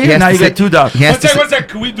immediately. He And has now to you say- get 2 ducks. he has to One sec.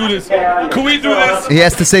 Can we do this? Can we do this? He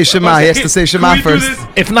has to say Shema. He has to say Shema Can we do first. this?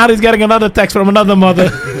 If not, he's getting another text from another mother.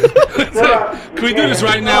 Can we do this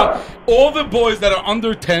right now? All the boys that are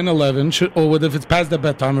under 10, 11, should, or if it's past their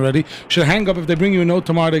bedtime already, should hang up. If they bring you a note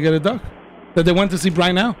tomorrow, they get a duck. That they went to sleep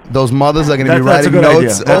right now. Those mothers are going to be That's a writing good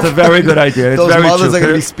notes. idea. That's a very good idea. It's Those very mothers true. are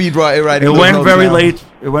going to be speed writing It those went notes very now. late.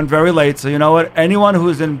 It went very late. So you know what? Anyone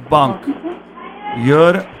who's in bunk,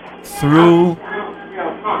 Yud through.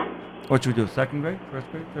 What should we do? 2nd grade,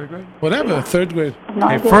 1st grade, 3rd grade? Whatever, 3rd grade.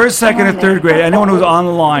 Okay, 1st, 2nd, and 3rd grade. Anyone who's on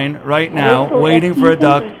the line right now, waiting for a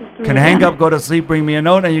duck, can hang up, go to sleep, bring me a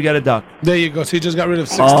note, and you get a duck. There you go. So you just got rid of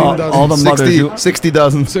 16 dozen. All the mothers. 60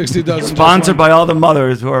 dozen. 60 dozen. Sponsored by all the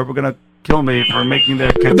mothers who are going to kill me for making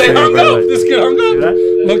their kids. They stay hung up up. late. This kid hung up.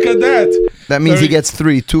 Look at that. That means he gets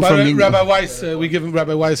 3. 2 from me. Rabbi Weiss, we give him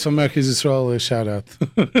Rabbi Weiss from Merkez Israel a shout out.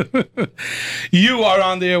 You are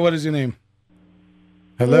on the air. What is your name?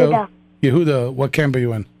 Hello? Yehuda. What camp are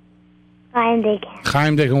you in? Chaim Day.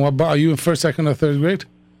 Chaim Day. And what, are you in 1st, 2nd, or 3rd grade?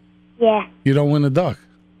 Yeah. You don't win a duck.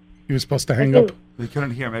 You were supposed to hang up. You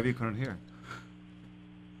couldn't hear. Maybe you couldn't hear.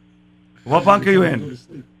 What bunk are you in?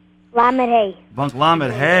 Lamed Hay. Bunk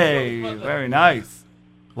Lamed. Hey, very nice.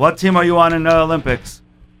 What team are you on in the Olympics?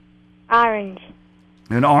 Orange.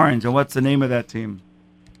 In orange. And what's the name of that team?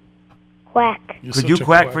 Quack. Could you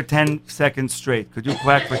quack for 10 seconds straight? Could you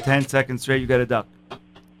quack for 10 seconds straight? You get a duck.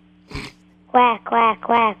 Quack, quack,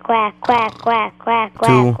 quack, quack, quack, quack, quack,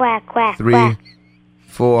 2, quack, quack, quack, 3, quack,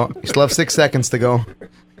 4. You still have 6 seconds to go.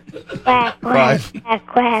 quack, quack, 5, quack,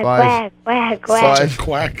 quack, 5, quack, quack, 5.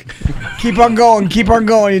 Quack. Keep on going. Keep on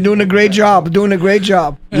going. You're doing a great job. Doing a great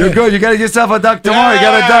job. You're good. You got yourself a duck tomorrow. You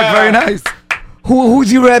got a duck. Very nice.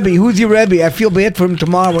 Who's your Rebbe? Who's your Rebbe? I feel bad for him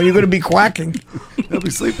tomorrow when you're going to be quacking. He'll be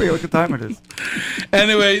sleeping. Look at time it is.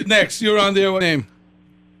 Anyway, next, you're on the air. What name?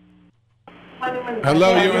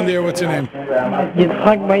 Hello, you're on the air. What's your name?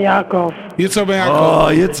 Yitzchak Bayakov. Yitzchak Bayakov. Oh,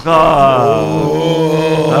 Yitzchak.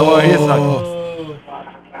 How are you,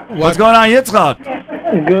 Yitzchak? What's going on,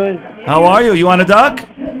 Yitzchak? Good. How are you? You want a duck? I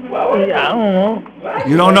don't know.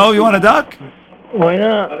 You don't know you want a duck? Why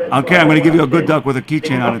not? Okay, I'm going to give you a good duck with a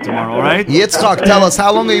keychain on it tomorrow, all right? Yitzchak, tell us,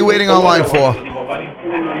 how long are you waiting online for? Say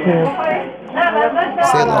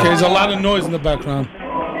it loud. Okay, there's a lot of noise in the background.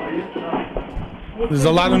 There's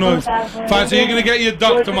a lot of noise. Fine, so you're going to get your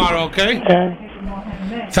duck tomorrow, okay?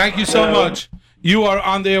 Thank you so much. You are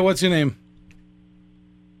on the air. What's your name?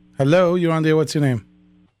 Hello, you're on the air. What's your name?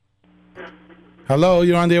 Hello,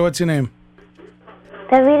 you're on the air. What's your name?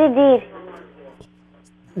 David Adir.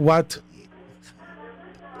 What?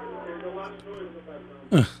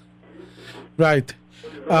 Right.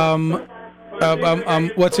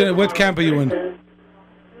 What camp are you in?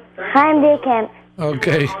 Chaim Day Camp.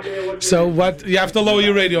 Okay. So what? You have to lower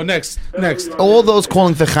your radio. Next. All those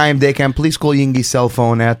calling for Chaim Day Camp, please call Yingy's cell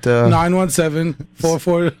phone at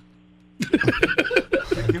 917-44.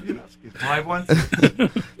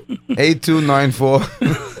 8294.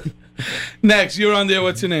 Next, you're on there.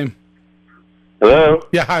 What's your name? Hello.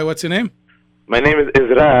 Yeah, hi. What's your name? My name is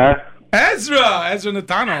Ezra. Ezra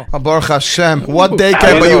Natano. Baruch Hashem. What day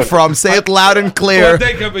camp are you from? Say it loud and clear. What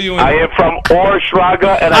day camp are you in? I am from Or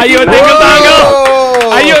Shraga. And Are you a dingle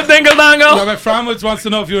dongle? Are you a dingle dongle? Rabbi Framwitz wants to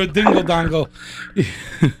know if you're a dingle dongle.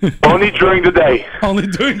 Only during the day. Only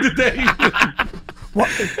during the day.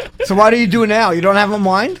 So what do you do now? You don't have a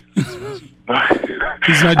mind?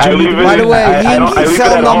 He's not I leave Julie. it By the in- way, I don't- I Yingy's leave it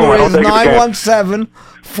cell at home. number I don't is take it there.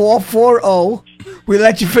 917-440. We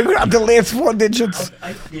let you figure out the last 4 digits.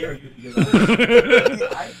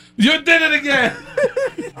 You did it again.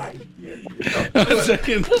 A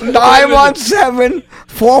second.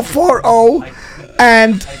 917-440.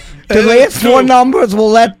 And the last 4 numbers will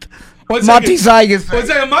let Mati Zayas. What's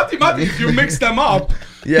that? Mati, you mix them up.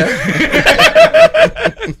 Yeah.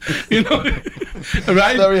 You know,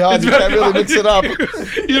 right? Very hard. It's You can't really mix it up.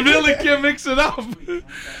 You really can't mix it up.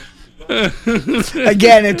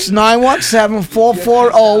 Again, it's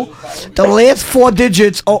 917-440. The last 4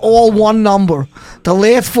 digits are all one number. The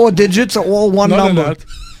last 4 digits are all one No, number. they're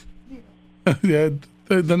not. Yeah,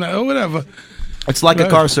 they're not, or whatever. It's like a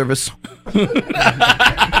car service.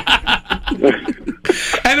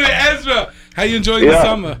 Anyway, Ezra, how you enjoying the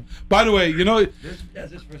summer? By the way, you know,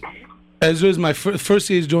 Ezra is my first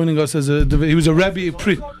year. He's joining us as he was a Rebbe,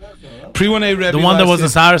 pre-1A Rebbe. The one that was in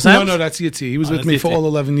Sarah Sam's? No, that's Yitzi. He was with me for all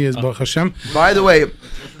 11 years, Baruch Hashem. By the way,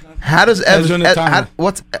 How does Ezra Nathaniel.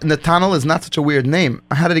 what's Nathaniel is not such a weird name.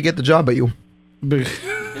 How did he get the job at you?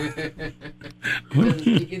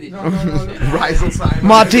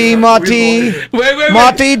 Marty. Marty,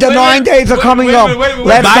 the 9 days are coming up.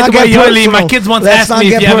 Let's By not the way, get Yoely, my personal. kids once Let's asked not me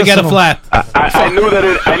if get you ever get a personal. flat. I knew that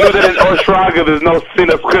in Oshraga there's no sin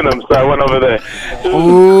of chinim, so I went over there.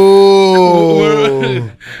 Ooh.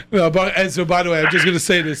 No, but Ezra, by the way, I'm just going to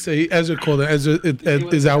say this. Ezra called it. Ezra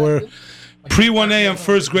is our pre-1A and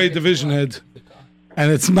first grade division head.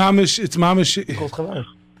 And it's mamish.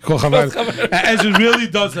 Kol Chavar. Ezra really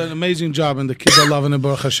does an amazing job, and the kids are loving it,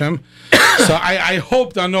 Baruch Hashem. So I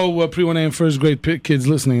hope, I know pre-1A and first grade kids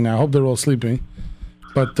listening now. I hope they're all sleeping.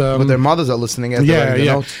 But their mothers are listening. At yeah.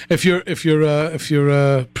 Note. If you're a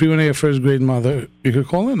pre-1A or first grade mother, you could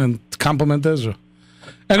call in and compliment Ezra.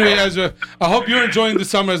 Anyway, Ezra, I hope you're enjoying the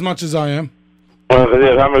summer as much as I am. Well,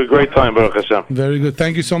 yeah, having a great time, Baruch Hashem. Very good.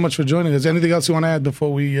 Thank you so much for joining us. Anything else you want to add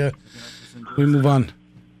before we move on?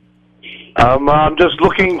 I'm just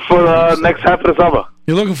looking for next half of the summer.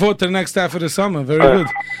 You're looking forward to the next half of the summer. Very good.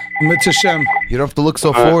 Mitzvah Shem. You don't have to look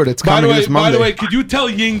so forward. It's By coming the way, this Monday. could you tell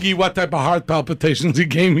Yingy what type of heart palpitations he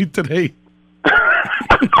gave me today?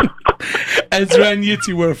 Ezra and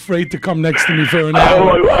Yitzi were afraid to come next to me for an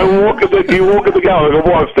hour. You walk in the gallery.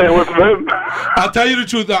 I'm staying away from him. I'll tell you the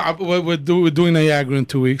truth. We're doing Niagara in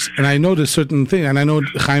 2 weeks, and I know there's certain thing, and I know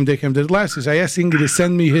Chaim Dekem did it last year. So I asked Inge to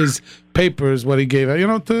send me his papers, what he gave out.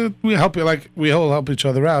 We help you, like we all help each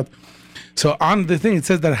other out. So on the thing, it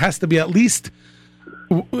says that it has to be at least.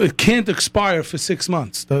 It can't expire for 6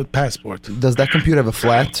 months. The passport. Does that computer have a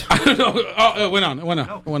flat? I don't know. Oh, it went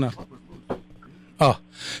on. Oh,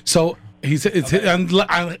 so he said.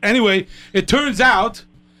 Anyway, it turns out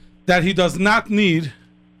that he does not need.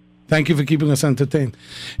 Thank you for keeping us entertained.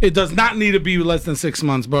 It does not need to be less than 6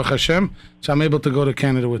 months, Baruch Hashem. So I'm able to go to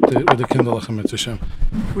Canada with the Kindle Hashem.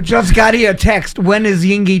 We just got here a text. When is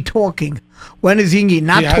Yingy talking? When is Yingy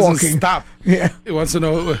not He talking? hasn't stopped. Yeah. He wants to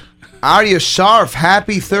know. Arya Sharf,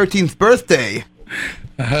 happy 13th birthday.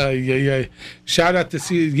 Yeah. Shout out to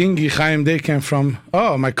see Yingy Chaim Dekem from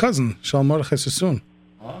my cousin Shalom Mordechai Sassoon.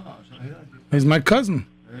 He's my cousin.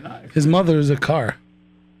 Very nice. His mother is a car.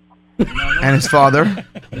 And his father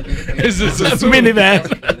is a minivan.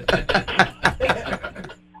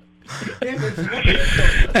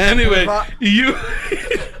 Anyway, you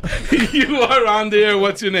are on the air.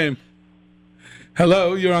 What's your name?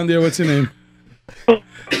 Hello, you're on there. What's your name?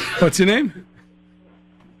 What's your name?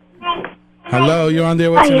 Hello, you're on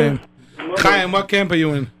there. What's your name? Chaim, what camp are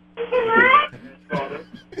you in?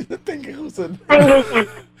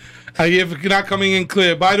 You're not coming in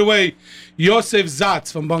clear. By the way, Yosef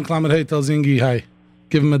Zatz from Bank Lamed Hey tells Ingi hi.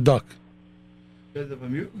 Give him a duck. Yeah,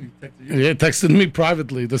 texted me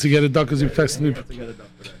privately. Does he get a duck because he texted me?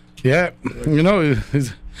 Yeah,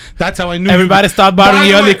 that's how I knew. Everybody start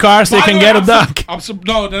buying Yoely Kar so you can get a duck.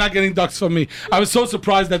 No, they're not getting ducks from me. I was so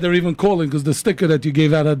surprised that they're even calling because the sticker that you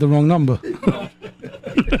gave out had the wrong number.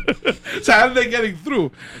 So how are they getting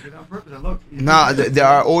through? Nah, there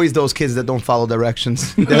are always those kids that don't follow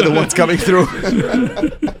directions. They're the ones coming through.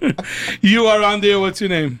 You are on there. What's your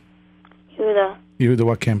name? Yehuda. Yehuda,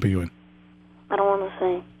 what camp are you in? I don't want to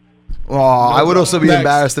say. Oh, I would also be Next.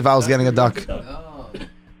 embarrassed if I was getting a duck.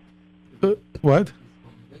 What?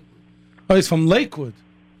 Oh, he's from Lakewood.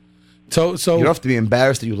 So You don't have to be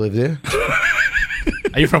embarrassed that you live there.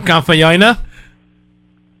 Are you from Camp Yoina?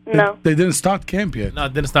 No. They didn't start camp yet. No,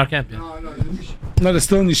 it didn't start camp yet. No, they're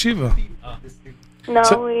still in yeshiva. No,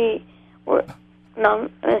 So- we were. No,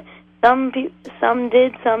 some did, some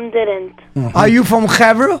didn't. Are you from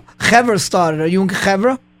Chevra? Chevra started. Are you in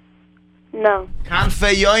Chevra? No.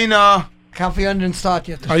 Kanfe Yoina. Chevra didn't start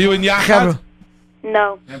yet. Are you in Yachad? Chevra.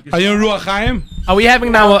 No. Are you in Ruach Chaim? Are we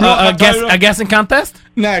having now a guessing contest?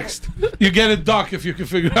 Next. You get a duck if you can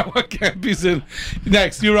figure out what camp he's in.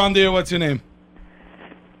 Next. You're on there. What's your name?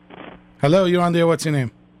 Hello, you're on there. What's your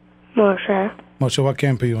name? Moshe. Moshe, what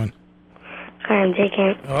camp are you in? I'm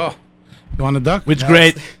taking. Oh. You want a duck? Which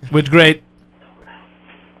grade? Which grade?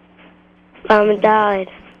 Died.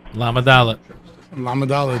 Lama Dalet. Lama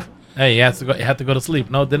Dalet. Hey, you had to go to sleep.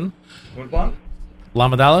 No, it didn't?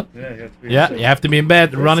 Lama Dalet? Yeah, you have to be Yeah, you have to be in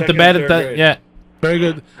bed. Run into bed. Yeah. Very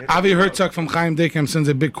good. Avi Herzog from Chaim Dekem sends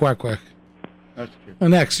a big quack quack.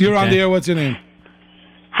 Next. You're on Okay. the air. What's your name?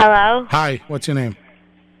 Hello. Hi. What's your name?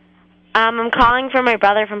 I'm calling for my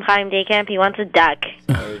brother from Chaim Day Camp. He wants a duck.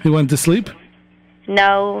 He went to sleep?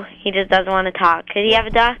 No, he just doesn't want to talk. Could he have a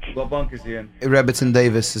duck? What bunk is he in? Rebbitzin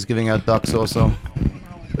Davis is giving out ducks also.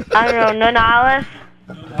 I don't know. Nun Aleph?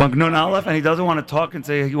 Punk Nun Aleph, and he doesn't want to talk and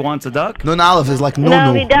say he wants a duck? Nun Aleph is like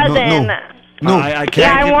No, he doesn't. No. I can't.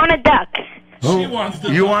 Yeah, I want a duck. She wants the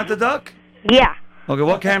You duck. want the duck? Yeah. Okay,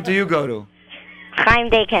 what camp do you go to? Chaim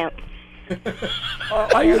Day Camp.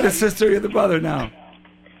 Are you the sister or you're the brother now?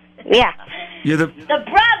 Yeah. You're the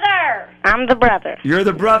I'm the brother. You're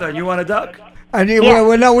the brother and you want a duck? And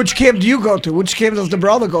well, now, which camp do you go to? Which camp does the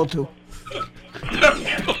brother go to?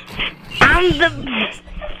 I'm the.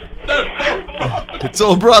 It's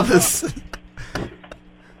all brothers.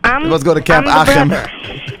 Let's go to Camp I'm the Achim. brother.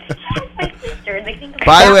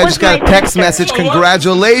 By the way, I That just was got a my text sister. message.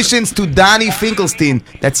 Congratulations to Donnie Finkelstein.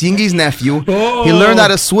 That's Yingi's nephew. Oh. He learned how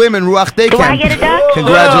to swim in Ruach Day Do I Camp. get a duck?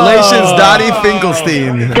 Congratulations, Donnie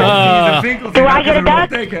Finkelstein. Do I get a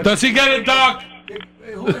duck? Does he get a duck?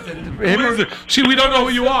 See, we don't know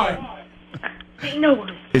who you are.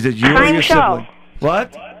 Is it you or Chaim your Shaw. sibling?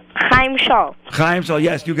 What? Chaim Shaw. Chaim, so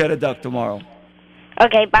yes, you get a duck tomorrow.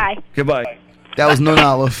 Okay, bye. Goodbye. That was Nun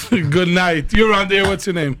Aleph. Good night. You're on there. What's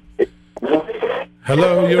your name?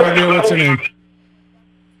 Hello, you're on there. What's your name?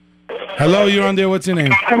 Hello, you're on there. What's your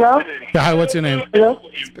name? Hello? Yeah, hi, what's your name? Hello?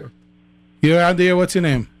 You're on there. What's your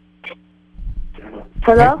name?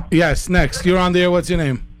 Hello? Yes, next. You're on there. What's your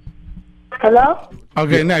name? Hello?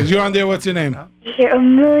 Okay, next. You're on there. What's your name? You're a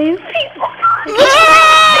million people.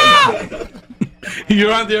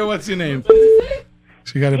 You're on there. What's your name?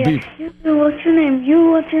 She got a beep. You, what's your name?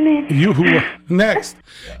 You, what's your name? You who? Next.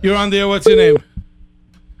 You're on there. What's your name?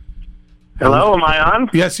 Hello, am I on?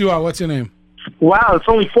 Yes, you are. What's your name? Wow, it's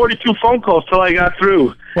only 42 phone calls till I got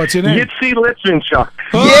through. What's your name? Yitzi Litvin-Chuck.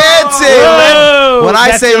 Yitzi! When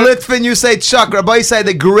I say Litvin, you say Chuck. Rabbi say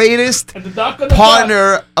the greatest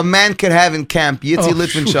partner a man could have in camp. Yitzi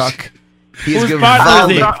Litvin-Chuck. He's Whose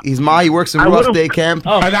partner is he? He's He works in I Ruach would've- Day Camp.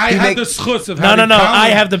 Oh. And I He had make- the schutz of No, having no, no. Kalman. I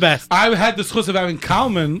have the best. I had the schutz of having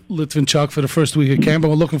Kalman Litvinchuk for the first week of camp,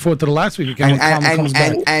 and we're looking forward to the last week of camp when Kalman comes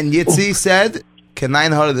back. And Yitzi said, Kenai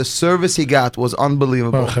Hara, the service he got was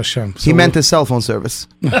unbelievable. Baruch Hashem. He meant his cell phone service.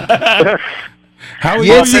 How are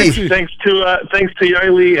you, Yitzi? Yitzi? Thanks to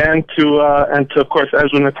Yoely and to of course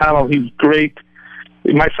Ezra Natanel. He's great.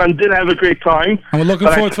 My son did have a great time. And we're looking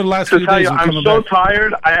but forward for the last to few tell days you, of I'm coming so back.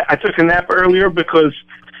 tired. I took a nap earlier because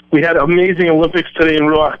we had amazing Olympics today in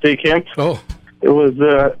Ruach Day Camp. Oh, It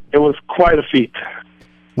was quite a feat.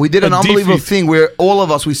 We did an A unbelievable defeat. thing where all of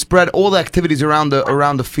us, we spread all the activities around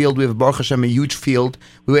the field. We have Baruch Hashem, a huge field.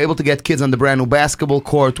 We were able to get kids on the brand new basketball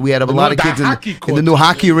court. We had a lot of the kids hockey in the court. new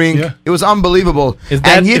hockey rink. Yeah. It was unbelievable. Is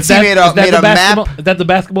that, And is Yitzi that, made is that a the basketball? map. Is that the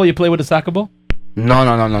basketball you play with the soccer ball?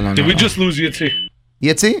 No. did we just lose Yitzi?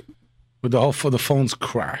 Yitzi? With the phones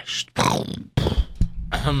crashed.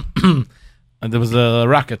 And there was a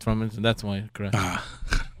rocket from it, so that's why it crashed.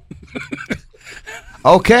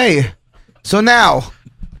 Okay. So now,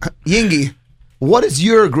 Yingi, what is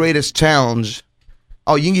your greatest challenge?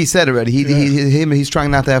 Oh, Yingi said already. He's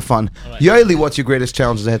trying not to have fun. Yoely, what's your greatest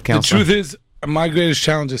challenge as a head The counselor? truth is, my greatest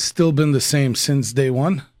challenge has still been the same since day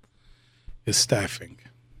one, is staffing.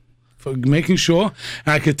 For making sure,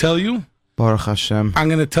 and I could tell you, Baruch Hashem. I'm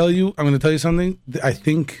going to tell you something. I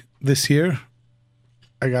think this year,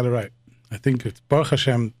 I got it right. I think it's Baruch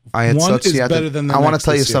Hashem. I had One such is better than the I want next to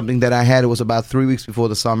tell you this year. something that I had. It was about 3 weeks before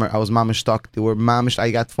the summer. I was mamish stuck. They were mamish. I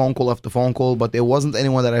got phone call after phone call, but there wasn't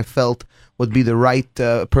anyone that I felt would be the right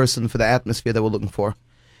person for the atmosphere that we're looking for.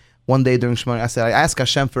 One day during Shemona, I said, I ask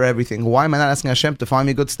Hashem for everything. Why am I not asking Hashem to find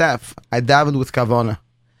me good staff? I davened with kavana.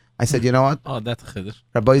 I said, you know what, Oh, that's a chiddush.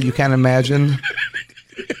 Rabbi, you can't imagine.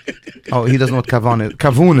 Oh, he doesn't know what kavana is.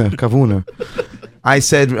 Kavuna. I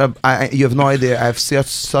said, you have no idea. I have such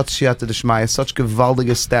siyata d'shmaya, such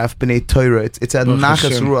gewaldige staff, b'nei Torah. It's a Baruch nachas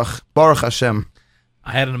Hashem. ruach. Baruch Hashem.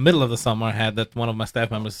 I had in the middle of the summer, I had that one of my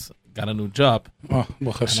staff members got a new job, Oh,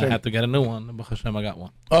 Baruch and I Hashem. had to get a new one. And Baruch Hashem, I got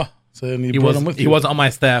one. Oh, so then you He brought was him with he you. was on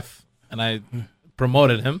my staff, and I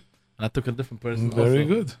promoted him, and I took a different person. Very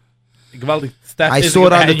also. good. Gewaldig staff I is saw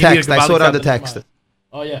it on the you need a text. I saw it on the gewaldig text. staff.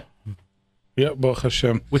 Oh yeah, Yeah, Baruch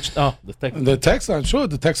Hashem. which the text. The text on, sure,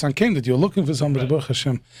 the text on came that you're looking for somebody, Baruch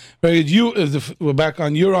Hashem. Very good. We're back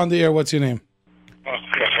on. You're on the air. What's your name?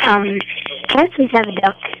 Can I please have a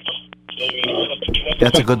duck?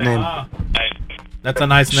 That's a good name. That's a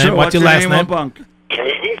nice name. Sure, What's your last what name? bunk?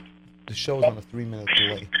 The show's on a 3-minute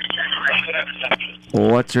delay.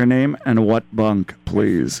 What's your name and what bunk,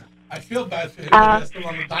 please? I feel bad for him.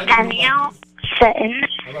 Daniel Sutton.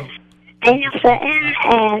 Daniel Sutton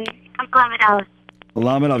and I'm Clement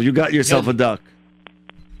Lamanov, you got yourself a duck.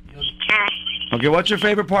 Okay. Okay, what's your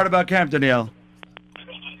favorite part about camp, Danielle?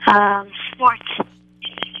 Sports.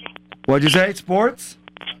 What'd you say? Sports?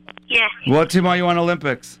 Yeah. What team are you on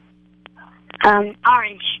Olympics?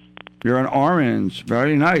 Orange. You're an orange.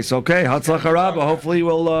 Very nice. Okay, Hatzlacha Rabba. Hopefully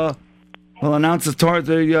we'll announce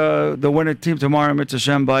the winner team tomorrow, Mitzvah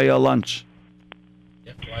Shem, by lunch.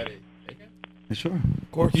 Sure.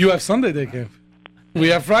 Of course. You have Sunday day camp. We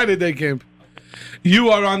have Friday day camp. You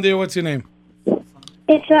are on there. What's your name?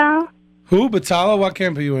 Yisrael. Who? Batzala? What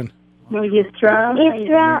camp are you in? Yisrael.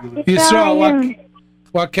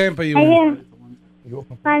 What camp are you in?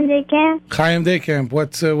 Chaim Day Camp. Chaim Day Camp.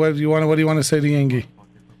 What do you want to say to Yengi?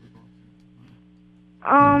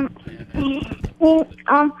 Could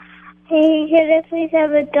I please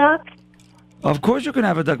have a duck? Of course you can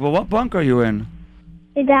have a duck, but what bunk are you in?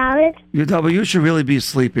 Dalit. But you should really be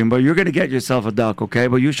sleeping, but you're going to get yourself a duck, okay?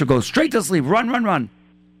 But you should go straight to sleep. Run.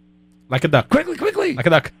 Like a duck. Quickly. Like a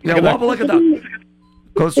duck. Yeah, wobble like a duck.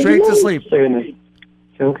 Go straight to sleep.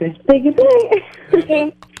 Okay.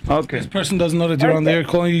 Okay. Okay. This person doesn't know that you're on there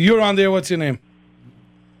calling you. You're on there. What's your name?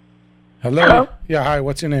 Hello? Yeah, hi.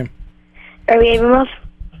 What's your name? Uri Abramoff.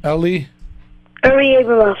 Ellie? Uri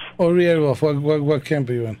Abramoff. Uri Abramoff. What camp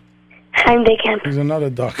are you in? Chaim Day Camp. He's another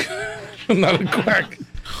duck. Not a quack.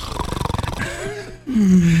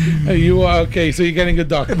 You are okay, so you're getting a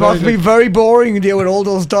duck. It must be very boring to deal with all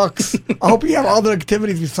those ducks. I hope you have other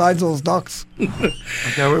activities besides those ducks. Okay,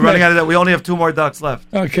 we're running out of that. We only have 2 more ducks left.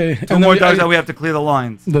 Okay. Two more ducks that we have to clear the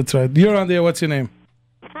lines. That's right. You're on there. What's your name?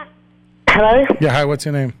 Hello? Yeah, hi. What's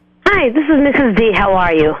your name? Hi, this is Mrs. D. How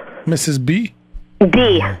are you? Mrs. B?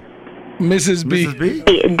 D. Mrs. B. Mrs. B?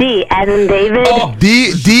 D as in David. Oh,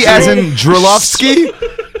 D as in Drillovsky?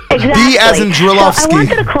 Exactly. D as in Drillovsky. So I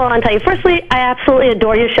wanted to call and tell you, firstly, I absolutely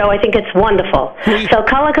adore your show. I think it's wonderful. So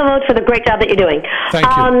kala kavod for the great job that you're doing. Thank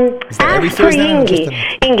you. Is that every As for Thursday?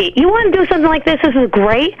 Ingi, you want to do something like this is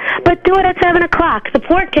great, but do it at 7 o'clock. The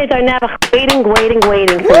poor kids are never waiting for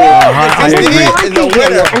you. I And they agree. want to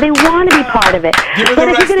hear you, and they want to be part of it. But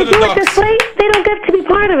if you're going to do it this way, they don't get to be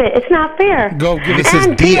part of it. It's not fair. Go give This is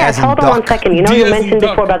D as in hold on one duck. second. You know D you as in mentioned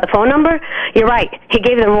duck. before about the phone number? You're right. He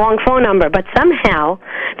gave them the wrong phone number, but somehow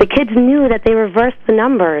the kids knew that they reversed the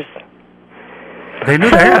numbers. They knew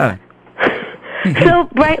that, So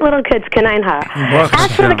bright little kids, Kaneinha.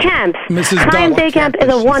 As for the camps, Mrs. Chaim Dahl. Day Camp is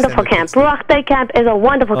a wonderful camp. Ruach Day Camp is a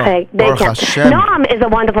wonderful day Baruch camp. Hashem. Noam is a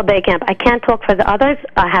wonderful day camp. I can't talk for the others.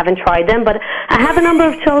 I haven't tried them, but I have a number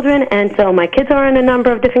of children, and so my kids are in a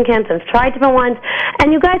number of different camps and have tried different ones,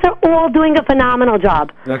 and you guys are all doing a phenomenal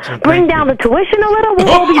job. Excellent. Bring down the tuition a little, we'll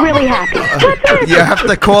all be really happy. That's it. You have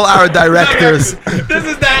to call our directors. This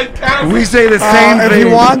is that. We say the same If thing.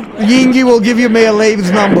 you want, Yingi will give you Mayor Leib's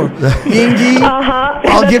number. Yingi,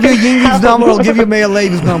 I'll give you Yingi's number. I'll give you Mayor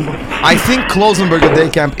Leib's number. I think Klosenberger Day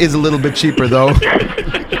Camp is a little bit cheaper, though.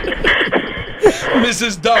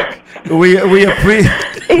 Mrs. Duck. We A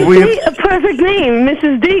perfect name,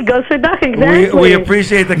 Mrs. D. Goes for duck, exactly. we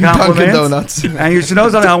appreciate the Dunkin' compliments. Donuts. And you should know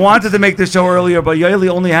something. I wanted to make the show earlier, but Yoely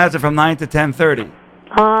only has it from 9 to 10:30.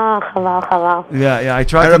 Oh, hello. Yeah. I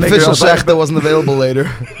tried to Our make official it Shechta wasn't available later.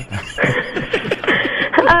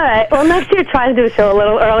 All right. Well, next year try to do a show a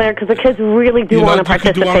little earlier because the kids really do You know, want to you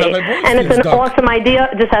could do one participate, of my boys' and it's things, an Duck. awesome idea.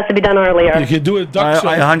 It just has to be done earlier. You could do a duck show.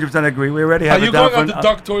 I 100% agree. We already Are have you it down going on for the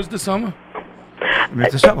duck tours this summer?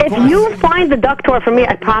 If you find the duck tour for me,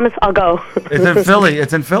 I promise I'll go. It's in Philly.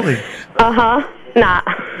 It's in Philly. Nah.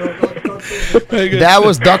 That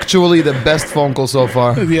was ductually the best phone call so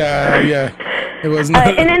far. Yeah. It was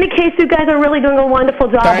not. In any case, you guys are really doing a wonderful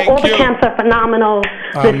job. Thank All the you. camps are phenomenal.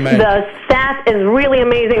 Amen. The staff is really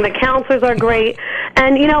amazing. The counselors are great.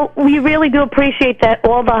 And, you know, we really do appreciate that,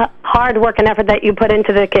 all the hard work and effort that you put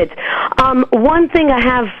into the kids. One thing I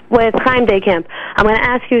have with Chaim Day Camp, I'm going to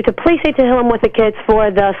ask you to please say Tehillim with the kids for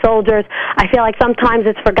the soldiers. I feel like sometimes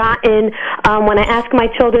it's forgotten. When I ask my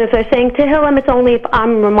children if they're saying Tehillim, it's only if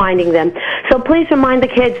I'm reminding them. So please remind the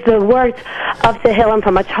kids the words of Tehillim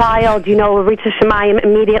from a child. You know, reach the Shemayim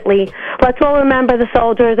immediately. Let's all remember the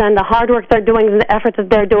soldiers and the hard work they're doing and the efforts that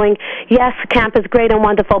they're doing. Yes, camp is great and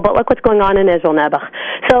wonderful, but look what's going on in Israel, Nebuch.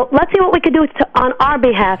 So let's see what we could do on our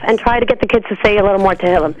behalf and try to get the kids to say a little more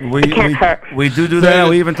Tehillim. It can't hurt. We do that.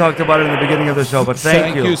 We even talked about it in the beginning of the show, but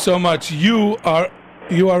thank you. Thank you so much. You are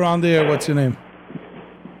on there. What's your name?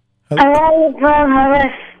 What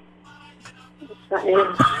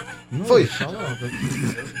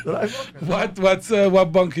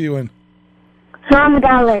bunk are you in? Lamed.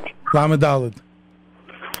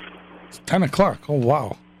 It's 10 o'clock. Oh,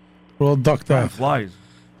 wow. We're all ducked out.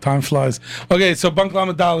 Time flies. Okay, so bunk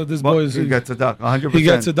Lamed, this boy is... He gets a duck, 100%. He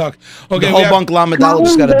gets a duck. Okay, The whole bunk Lamed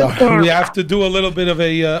just got a duck. We have to do a little bit of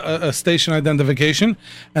a station identification,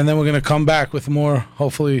 and then we're going to come back with more,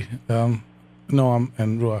 hopefully, Noam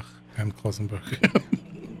and Ruach and Klosenberg.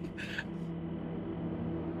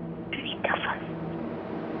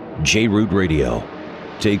 J-Root Radio.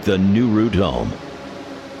 Take the new route home.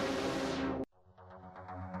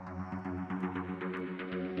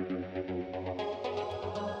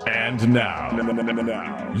 And now,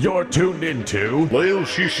 you're tuned into Leil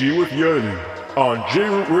Shishi with Yoely on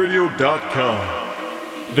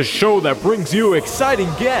jrootradio.com. The show that brings you exciting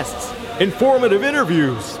guests, informative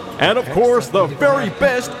interviews, and of course, the very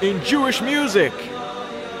best in Jewish music.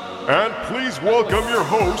 And please welcome your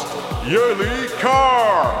host, Yoely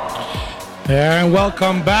Kar. And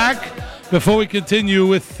welcome back. Before we continue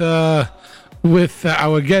with our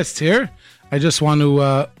guests here, I just want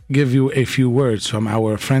to give you a few words from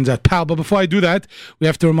our friends at PAL. But before I do that, we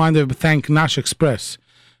have to remind them to thank Nash Express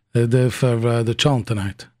for the challenge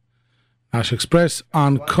tonight. Nash Express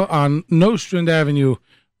on Nostrand Avenue,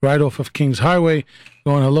 right off of Kings Highway.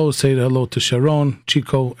 Going hello, say hello to Sharon,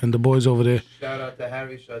 Chico, and the boys over there. Shout out to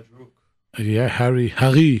Harry Shadruk. Yeah, Harry.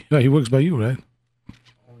 Yeah, he works by you, right?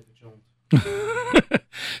 Only the challenge.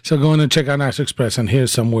 So go in and check out Nash Express, and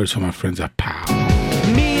here's some words from our friends at PAL.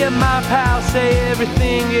 Me and my pal say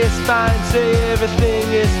everything is fine, say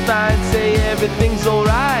everything is fine, say everything's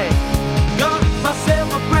alright. Got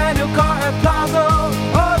myself a brand new car at Plaza,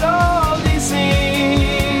 auto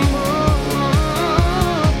leasing.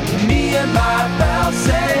 Me and my pal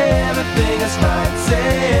say everything is fine,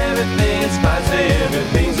 say everything is fine, say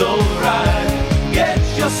everything's alright. Get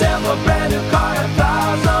yourself a brand new car at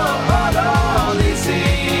Plaza, auto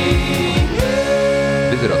leasing.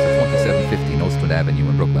 Visit us at 2750 Nostrand Avenue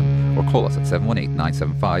in Brooklyn or call us at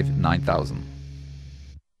 718-975-9000.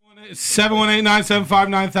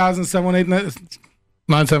 718-975-9000,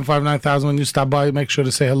 718-975-9000. When you stop by, make sure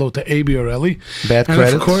to say hello to A.B. or Ellie. Bad and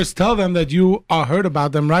credits. of course, tell them that you heard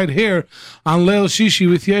about them right here on Leil Shishi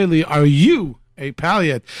with Yoely. Are you a pal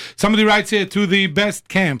yet? Somebody writes here to the best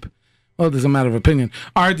camp. Well, there's a matter of opinion.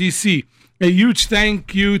 RDC. A huge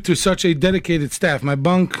thank you to such a dedicated staff. My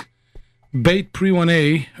bunk Bait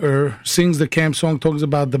Pre-1A sings the camp song, talks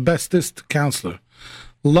about the bestest counselor.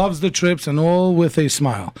 Loves the trips and all with a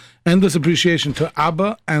smile. Endless appreciation to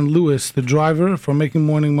Abba and Louis, the driver, for making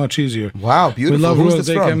morning much easier. Wow, beautiful. We love Who's Rose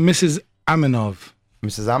this from? Mrs. Aminov.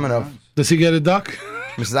 Mrs. Aminov. Does he get a duck?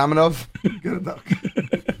 Mrs. Aminov? Get a duck.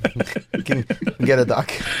 Can get a duck.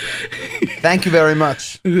 Thank you very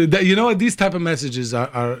much. You know what? These type of messages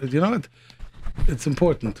are you know what? It's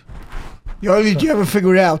important. Yoely, did you ever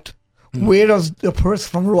figure out where does the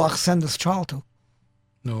person from Ruach send his child to?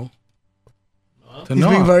 No. He's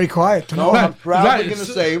being very quiet. No, I'm proudly going to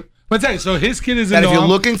say. But hey, so his kid is in that if you're Noam,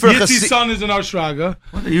 looking for Yitzi's son is in Oshraga.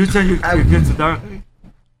 You said your kid's a dark.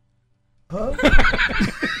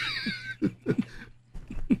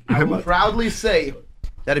 I will proudly say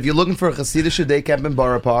that if you're looking for a Hasidic day camp in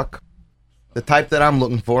Borough Park, the type that I'm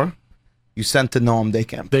looking for, you send to Noam Day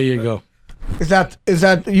Camp. There you go. Is that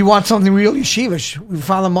you want something real yeshivish? We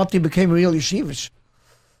found that Moti became real yeshivish.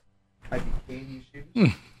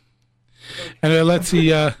 Anyway, let's see.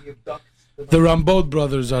 The Rambaud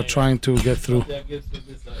brothers are trying to get through.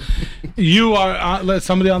 You are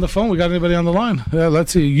somebody on the phone? We got anybody on the line? Yeah,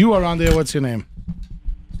 let's see. You are on there. What's your name?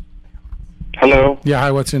 Hello. Yeah,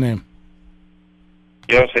 hi. What's your name?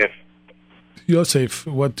 Yosef. Yosef.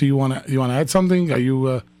 What do you want to? You want to add something? Are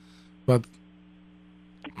you? What?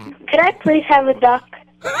 Could I please have a duck?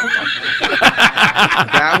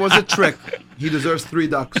 That was a trick. He deserves 3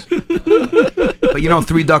 ducks. But you know,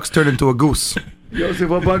 3 ducks turn into a goose. Yosef,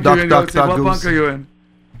 what bunk Duck, are you in? duck, Yosef, duck, what goose. bunk are you in?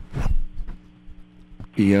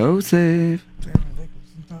 Yosef.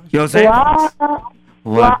 Yosef.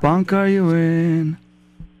 What bunk are you in?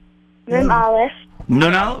 Mem Aleph.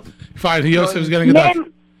 No. Fine. Yosef's getting a duck.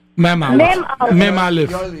 Mem Aleph. Mem Aleph.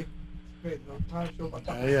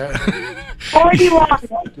 Yeah.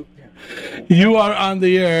 41. You are on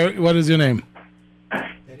the air. What is your name?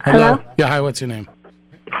 Hello? Yeah, hi. What's your name?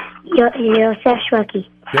 Yosef Shweki.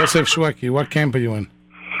 Yosef Shweki. What camp are you in?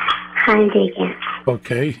 Chaim Day Camp.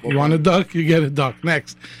 Okay. You want a duck? You get a duck.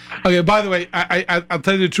 Next. Okay. By the way, I'll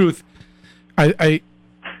tell you the truth. We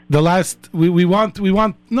want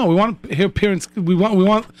to hear parents. We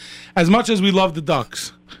want as much as we love the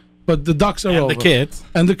ducks. But the ducks are over. The kids.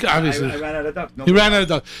 And obviously. I ran out of duck. He ran out of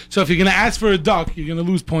duck. So if you're going to ask for a duck, you're going to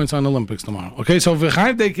lose points on Olympics tomorrow. Okay? So if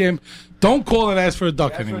Chaim Day Camp, don't call and ask for a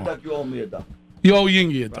duck anymore. Duck, you owe me a duck. You owe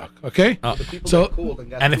Yingy a duck. Okay? So,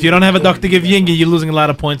 and if you don't have a duck to give Yingy, you're losing a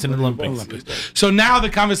lot of points in the Olympics. So now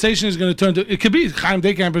the conversation is going to turn to, it could be, Chaim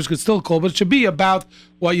Day Campers could still call, but it should be about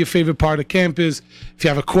what your favorite part of camp is. If you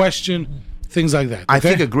have a question, things like that. Okay? I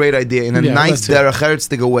think a great idea. In a nice derech eretz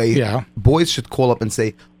way, boys should call up and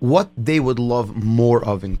say what they would love more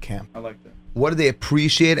of in camp. I like that. What do they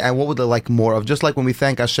appreciate and what would they like more of? Just like when we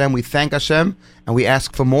thank Hashem and we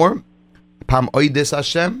ask for more. Pam oidis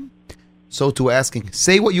Hashem. So too asking,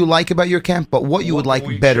 say what you like about your camp, but what you would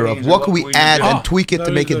like better of. What could we add and tweak it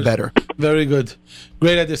to make it better? Very good.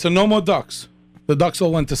 Great idea. So no more ducks. The ducks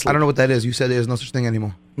all went to sleep. I don't know what that is. You said there's no such thing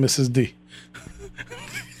anymore. Mrs. D.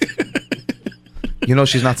 You know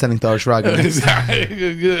she's not sending to our Shraga.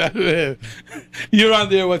 You're on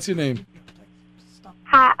there. What's your name?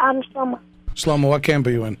 Hi, I'm Shlomo. Shlomo, what camp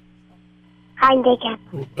are you in? Hi, Day Camp.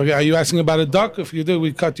 Okay, are you asking about a duck? If you do,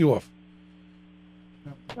 we cut you off.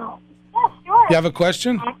 No. Yeah, sure. You have a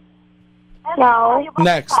question? No.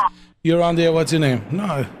 Next. You're on there. What's your name?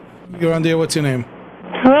 No. You're on there. What's your name?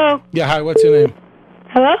 Hello. Yeah, hi. What's your name?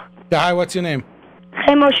 Hello. Yeah, hi. What's your name?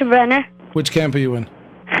 Hi, Moshe Brenner. Which camp are you in?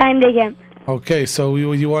 Chaim Day Camp. Okay, so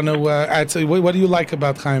you want to add? What do you like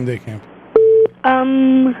about Chaim Day Camp?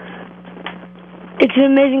 It's an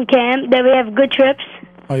amazing camp. That we have good trips.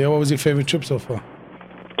 Oh yeah, what was your favorite trip so far?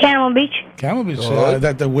 Camel Beach. Camel Beach.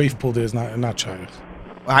 That the wave pool there is not Shire.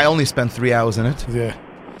 I only spent 3 hours in it. Yeah.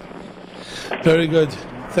 Very good.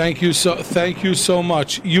 Thank you so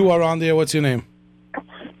much. You are on there. What's your name?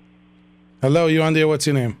 Hello, you're on there. What's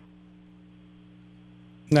your name?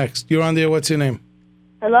 Next, you're on there. What's your name?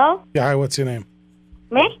 Hello. Yeah, hi. What's your name?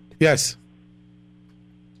 Me? Yes.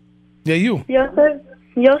 Yeah, you.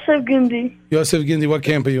 Yosef Gindi. Yosef Gindi. What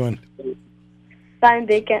camp are you in? Chaim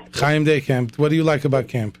Day Camp. Chaim Day Camp. What do you like about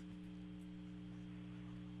camp?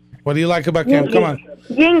 What do you like about camp? Come on.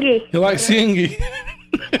 Yingy. You like Yingy?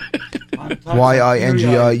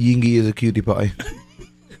 Y-I-N-G-I, Yingy is a cutie pie.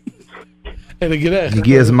 En een gerecht.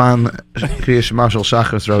 Yingy is a man, Kriyash Marshall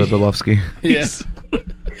Shachar, Rabbi Belovsky. Yes.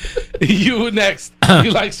 You next.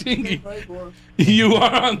 You like Yingy? You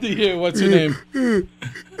are on the air. What's your name?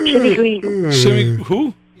 Shimmy Green. Shimmy,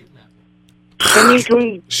 who? Shimmy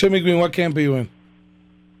Green. Shimmy Green, what camp are you in?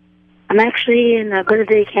 I'm actually in a Good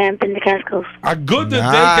Day Camp in the Catskills. A Good Day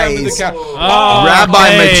Camp in the Catskills. Oh,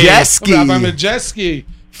 Rabbi Majeski. Rabbi Majeski,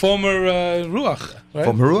 former Ruach, right?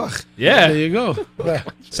 From Ruach. Yeah. There you go.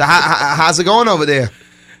 So how's it going over there?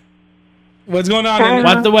 What's going on?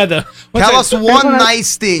 What's the weather? Tell us one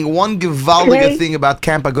nice thing, one gewaldige thing about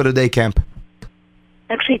Camp A Good Day Camp.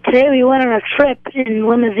 Actually, today we went on a trip in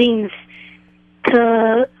limousines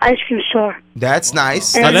to ice cream store. That's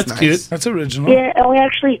nice. That's nice. cute. That's original. Yeah, and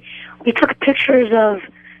we took pictures of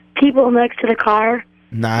people next to the car.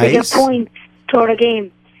 Nice. They get points toward a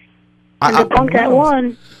game. And the punk that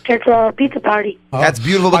won gets a pizza party. That's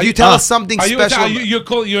beautiful. But you tell us something special.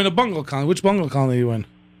 You're in a bungalow colony. Which bungalow colony are you in?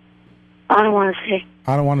 I don't want to say.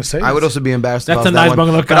 I don't want to say. I would also be embarrassed That's about a that nice one.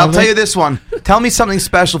 bungalow But I'll colony. tell you this one. Tell me something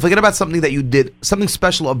special. Forget about something that you did. Something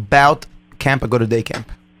special about Camp A Good Day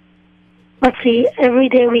Camp. Let's see. Every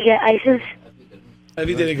day we get ices.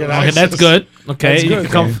 Every day they get Okay, ice. that's good. Okay, That's you good.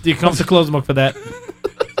 can come to Closemore for that.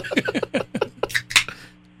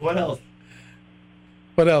 What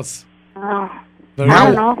else? Oh, I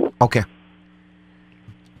don't know. Okay.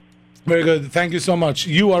 Very good. Thank you so much.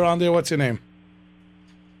 You are on there. What's your name?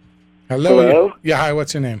 Hello. Hello? Yeah, hi.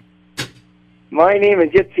 What's your name? My name is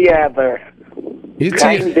Yitzi Adler.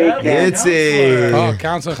 Chaim Day Camp. Yitzi. Oh,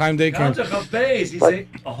 Council Chaim Day Camp. He say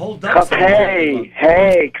a whole duck.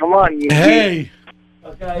 Hey, come on, you. Hey.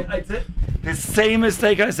 Okay, I did the same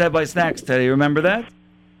mistake I said by snacks today. Remember that?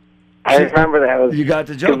 I remember that. You got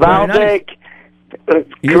the joke. Very nice. Gewaldig.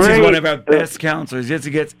 Yitzi's one of our best counselors.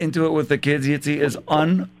 Yitzi gets into it with the kids. Yitzi is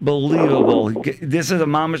unbelievable. This is a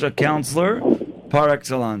mamish, a counselor par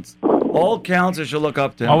excellence. All counselors should look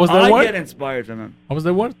up to him. What was their I word? get inspired from him. What was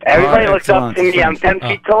their word? Everybody looks up to me. I'm 10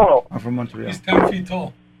 feet tall. I'm from Montreal. He's 10 feet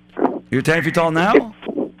tall. You're 10 feet tall now?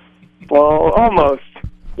 Well, almost.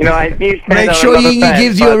 You know, I need to Make sure Yingy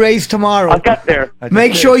gives you a raise tomorrow. I'll get there.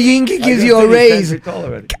 Make sure Yingy gives you a raise.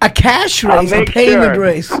 A cash raise, a payment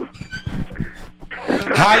raise.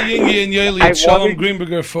 Hi, Yingy and Yoely. It's Shalom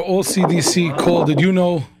Greenberger for all CDC call. Did you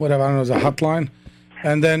know, whatever, I don't know, it's a hotline?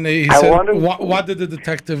 And then he said, what did the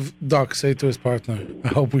detective Doc say to his partner? I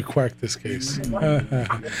hope we crack this case.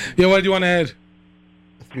 Yeah, what do you want to add?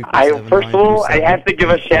 First of all, I have to give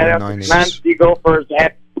a shout out to Man Siegel for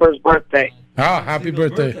his birthday. Ah, happy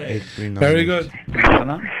birthday. Very good.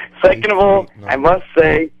 Second of all, I must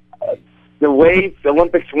say, the way the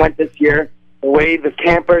Olympics went this year, the way the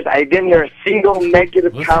campers, I didn't hear a single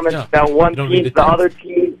negative comment about one team. The other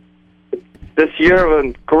team this year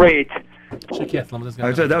was great. That's what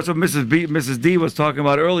Mrs. D was talking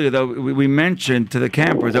about earlier. That we mentioned to the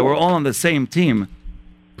campers that we're all on the same team,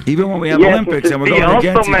 even when we have Olympics and we're going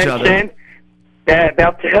against each other.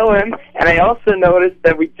 About Tehillim, and I also noticed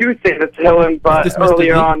that we do say the Tehillim, but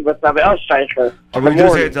earlier on with Rabbi Sheicher. We do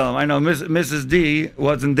say Tehillim. I know Mrs. D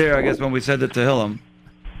wasn't there, I guess, when we said the Tehillim.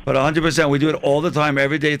 But 100%, we do it all the time,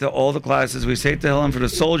 every day to all the classes. We say Tehillim for the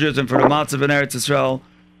soldiers and for the Matzav in Eretz Yisrael.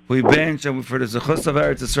 We bench and for the Zechus of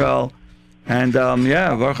Eretz Yisrael. And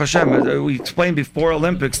yeah, Baruch Hashem, we explained before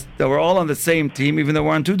Olympics that we're all on the same team, even though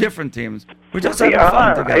we're on two different teams. We're just having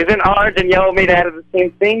fun together. Isn't orange and yellow made out of the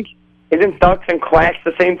same thing? Isn't ducks and quacks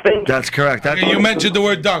the same thing? That's correct. Okay, you mentioned the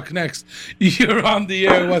word duck. Next, you're on the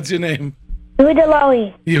air. What's your name? Yehuda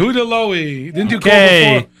Lowy. Yehuda Lowy. Didn't you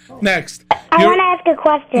call before? Next. I want to ask a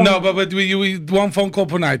question. No, but we one phone call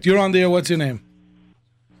per night. You're on the air. What's your name?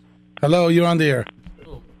 Hello, you're on the air.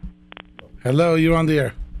 Hello, you're on the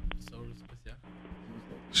air.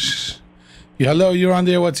 Shh. Hello, you're on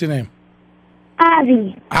the air. What's your name?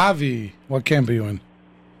 Avi. Avi. What camp are you in?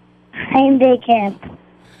 Chaim Day Camp.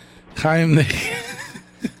 Chaim Day.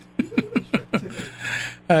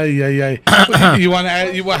 You want to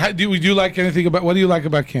add? Do you like anything about? What do you like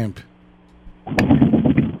about camp?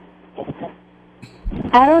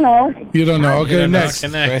 I don't know. You don't know. Okay, next.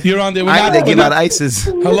 You're on there. They give out ices.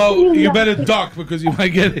 Hello, you better duck because you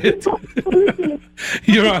might get hit.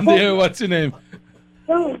 You're on there. What's your name?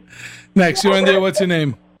 Next, you're on there. What's your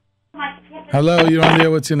name? Hello, you're on there.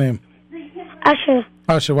 What's your name? Usher.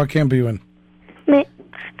 Usher, what camp are you in?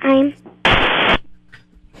 I'm.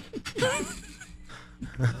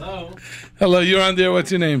 Hello, you're on there.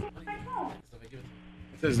 What's your name?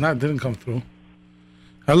 Didn't come through.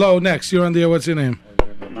 Hello, next, you're on there. What's your name?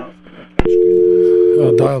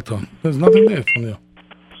 Oh, dial tone. There's nothing there from you.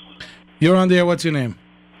 You're on there. What's your name?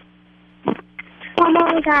 I'm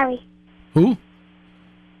Ozari. Who?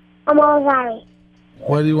 I'm Ozari.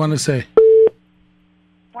 What do you want to say?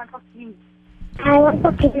 I want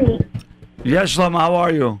to talk to you. Yes, Shlomo, how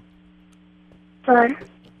are you? Good.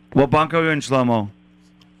 What bunk are you in, Shlomo?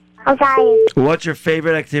 I'm tired. What's your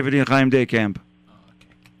favorite activity in Chaim Day Camp?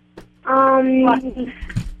 I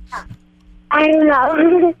don't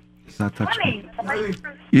know. It's not touching.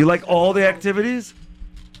 You like all the activities?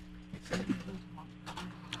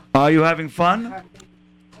 Are you having fun?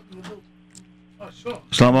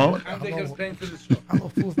 Shlomo? Chaim Day Camp's paying for this show.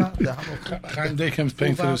 Chaim Day Camp's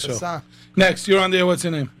paying for this show. Next, you're on there. What's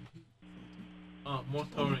your name?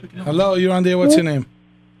 Hello, you're on there. What's your name?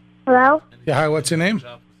 Hello? Yeah, hi, what's your name?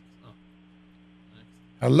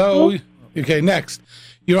 Hello? Okay, next.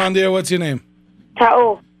 You're on there. What's your name?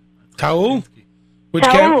 Ta'ul. Ta'ul? Which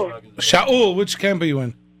Ta'ul. camp? Sha'ul. Which camp are you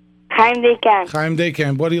in? Chaim Day Camp. Chaim Day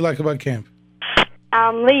Camp. What do you like about camp?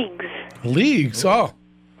 Leagues. Leagues? Oh.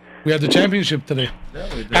 We had the championship today.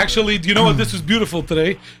 Actually, do you know what? This was beautiful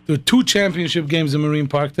today. There were 2 championship games in Marine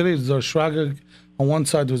Park today. There's our Shraga. On one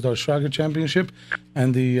side was our Shraga championship,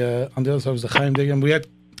 and on the other side was the Chaim Day game. We had,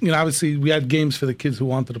 obviously we had games for the kids who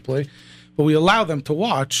wanted to play, but we allowed them to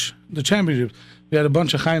watch the championship. We had a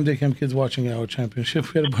bunch of Chaim Day Camp kids watching our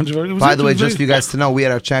championship. We had a bunch of. By the way, just for you guys to know, we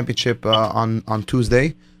had our championship on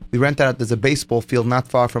Tuesday. We rented out. There's a baseball field not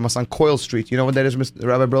far from us on Coyle Street. You know what that is, Mr.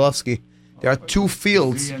 Rabbi Berlovsky? There are 2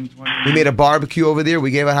 fields. We made a barbecue over there. We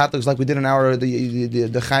gave out hot dogs like we did an hour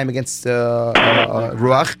the Chaim against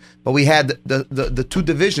Ruach. But we had the 2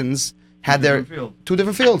 divisions had their 2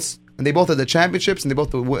 different fields, and they both had the championships, and they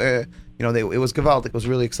both it was gewaltig. It was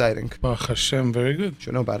really exciting. Baruch Hashem, very good.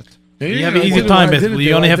 Should know about it. You have an easy time, basically.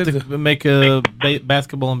 You only have to make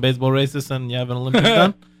basketball and baseball races, and you have an Olympics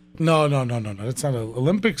done. No. That's not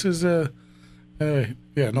Olympics. Is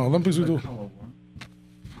Olympics we do.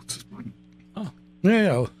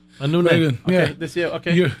 Yeah. A new name. Okay, yeah. This year,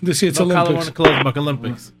 okay. This year it's Olympics.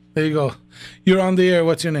 Olympics. There you go. You're on the air.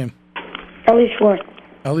 What's your name? Ellie Schwartz.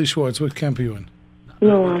 Ellie Schwartz. What camp are you in?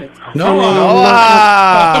 No one. No one.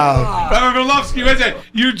 Wow. Rabbi Berlovsky, what's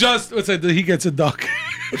that? He gets a duck.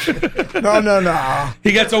 No.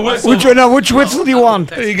 He gets a whistle. Which whistle do you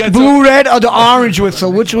want? Blue, red, or the orange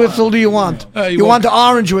whistle? Which whistle do you want? You want the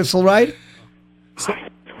orange whistle, right?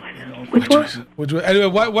 Which one? Anyway,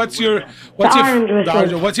 what's your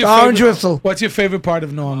favorite part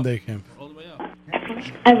of Noam Day Camp?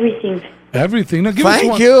 Everything. Everything. Now, give us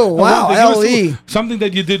Thank one. you. Wow, LE. Something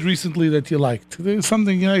that you did recently that you liked. There's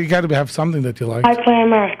something, you got to have something that you liked. I Play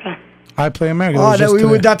America. I Play America. Oh,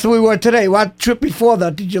 that's where we were today. What trip before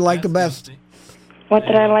that did you like the best? What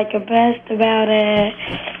did I like the best about it?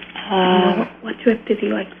 What trip did you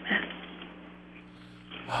like the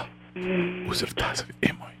best?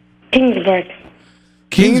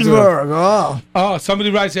 Kingsburg. Oh, somebody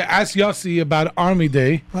writes here, ask Yossi about Army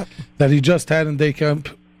Day that he just had in Day Camp.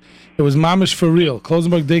 It was mamish for real.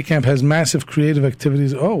 Klosenberg Day Camp has massive creative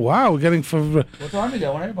activities. Oh, wow. We're getting for... What's Army Day? I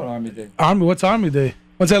want to hear about Army Day. What's Army Day?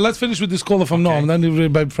 Let's finish with this caller from Noam. Then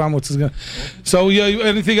everybody from what's going. So,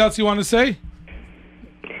 anything else you want to say?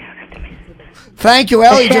 Thank you,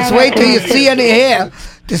 Ellie. Just wait till you see and hear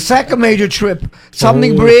the second major trip.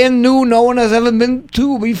 Something brand new no one has ever been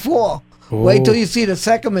to before. Wait till you see the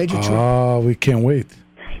second major trip. Oh, we can't wait.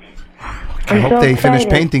 I hope they finish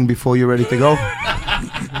painting before you're ready to go.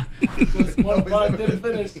 One part didn't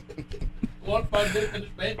finish. One part didn't finish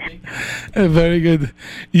painting. Very good.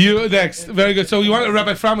 You next. Very good. So you want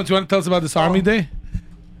Rabbi Frommans, you want to tell us about this Army Day?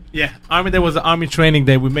 Yeah, Army Day was an Army training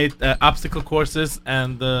day. We made obstacle courses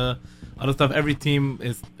and other stuff. Every team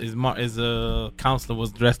is a counselor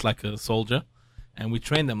was dressed like a soldier, and we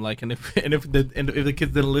trained them like. And if the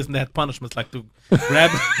kids didn't listen, they had punishments like to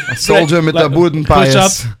grab a soldier with a wooden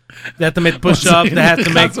push-ups. They had to make push-ups. They had to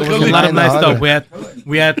make a lot of nice stuff.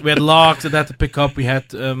 We had logs that they had to pick up. We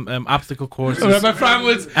had obstacle courses. Rabbi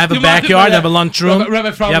Frommans, have a backyard. Have a lunchroom.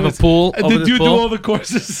 Rabbi Frommans, you have a pool. Did you do all the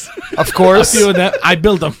courses? Of course. A few of them. I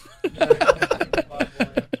built them.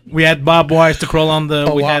 We had barbed wires to crawl on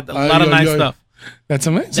the. We had a lot of nice stuff. That's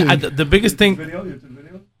amazing. The biggest thing.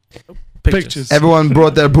 Pictures. Everyone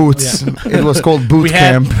brought their boots. Yeah. It was called boot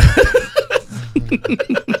camp.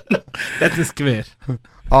 That's a square.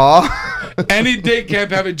 Any day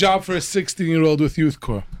camp have a job for a 16-year-old with youth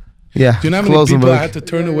corps. Yeah. Do you know how many people I had to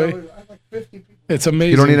turn away? It's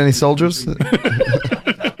amazing. You don't need any soldiers?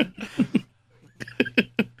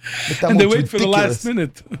 And they wait for the last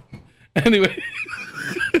minute. Anyway.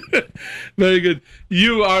 Very good.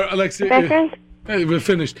 You are, Alexia. We're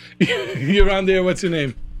finished. You're on there. What's your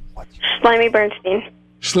name? Slimy Bernstein.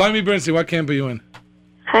 Slimy Bernstein. What camp are you in?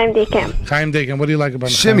 Chaim Day Camp. Chaim Day Camp. What do you like about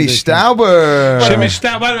Shimmy Stauber? Shimmy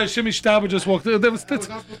Stauber. By the way, Shimmy Stauber just walked. He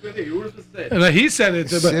said it.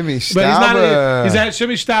 Shimmy Stauber. But he's at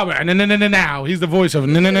Shimmy Stauber. Now. He's the voice of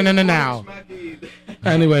now.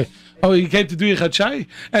 Anyway. Oh, you came to do your chai?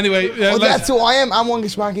 Anyway. That's who I am. I'm one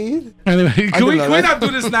Gishmaki. Anyway, can we not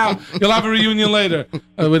do this now? You'll have a reunion later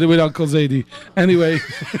with Uncle Zadie. Anyway.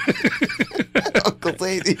 Uncle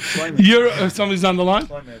Zadie. Somebody's on the line?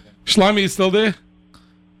 Slimy is still there?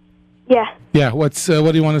 Yeah. Yeah. What do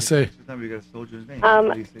you want to say?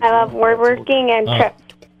 I love woodworking and trip.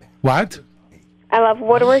 What? I love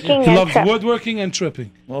woodworking He and loves trip. woodworking and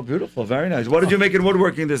tripping. Well, beautiful. Very nice. What did you make in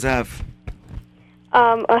woodworking this half?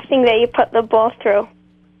 A thing that you put the ball through.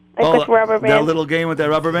 Like with rubber bands. That little game with that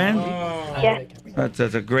rubber band? Yeah. That's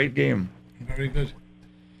a great game. Very good.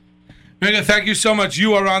 Very good. Thank you so much.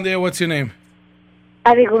 You are on there. What's your name?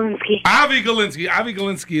 Avi Galinsky. Avi Galinsky. Avi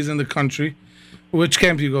Galinsky is in the country. Which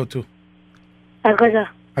camp do you go to? Aguda.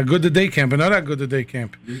 Aguda Day Camp. Not Aguda Day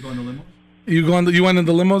Camp. You going to limos? You went in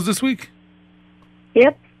the limos this week?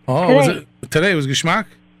 Yep. Oh, today. was it today? Was Geschmack?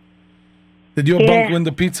 Did your bunk win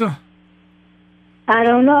the pizza? I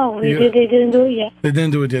don't know. They didn't do it yet. They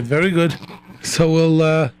didn't do it yet. Very good. So we'll.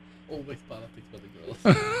 Always politics for the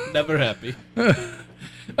girls. Never happy.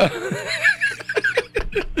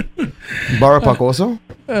 Barapak also?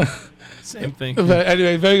 Same thing.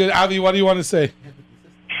 Anyway, very good. Avi, what do you want to say?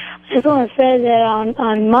 I just want to say that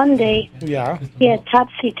on Monday, we had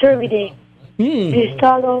Topsy-Turvy Day. We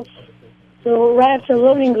start off, so right after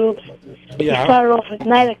learning groups, we started off with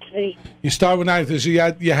night activity. You start with night. So you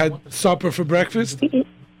had supper for breakfast?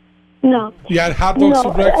 No. You had hot dogs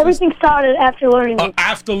for breakfast? Everything started after learning groups.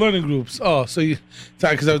 After learning groups. Oh, so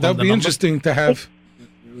because that would be interesting to have.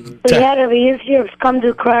 We had every year come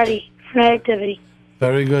do karate for night activity.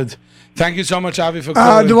 Very good. Thank you so much, Avi, for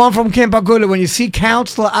calling. The one from Camp Aguda. When you see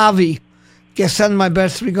Counselor Avi, just send my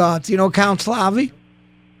best regards. You know Counselor Avi?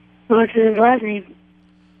 What's his last name?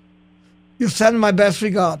 You send my best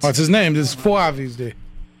regards. What's his name? There's 4 Avis there.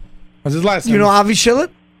 What's his last name? You know Avi Shillet?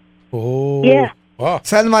 Oh. Yeah. Oh.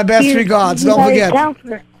 Send my best regards. Don't forget.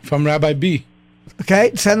 From Rabbi B.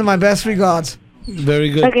 Okay, send my best regards. Very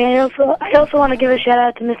good. Okay, I also want to give a shout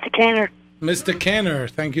out to Mr. Canner. Mr. Canner,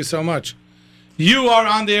 thank you so much. You are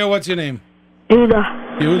on the air. What's your name?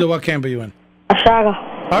 Yehuda. Yehuda, what camp are you in?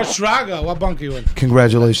 Ashraga. Ashraga. What bunk are you in?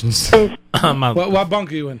 Congratulations. What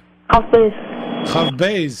bunk are you in? Chav Beis. Chav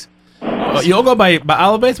Beis. You all go by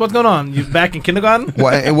Alabase? What's going on? You back in kindergarten?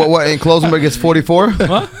 What in Klosenberg it's 44?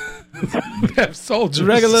 What? We have soldiers.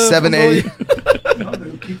 Regular 7A.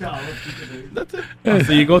 That's it.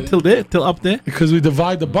 So you go till up there? Because we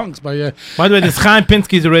divide the bunks by... By the way, this Chaim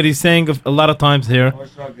Pinsky is already saying a lot of times here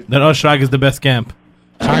that Oshrag is the best camp.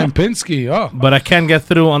 Chaim Pinsky, But I can't get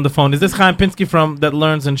through on the phone. Is this Chaim Pinsky that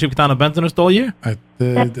learns in Shivkatana Bentonist all year? I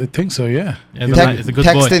think so, yeah. He's a good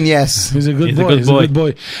boy. Text in yes. He's a good boy. He's a good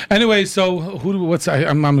boy. Anyway, so who's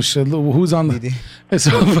on the... Who's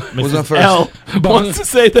on first? L wants to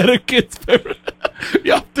say that her kid's favorite.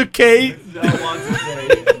 You have to K.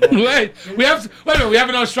 Wait, we have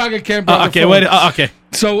an Ostraga camp. Okay, wait. Okay.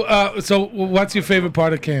 So what's your favorite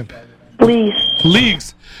part of camp?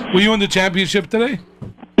 Leagues. Were you in the championship today?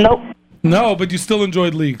 Nope. No, but you still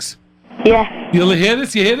enjoyed leagues. Yeah. You'll hear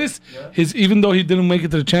this? You hear this? Even though he didn't make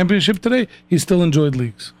it to the championship today, he still enjoyed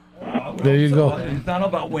leagues. There you go. It's not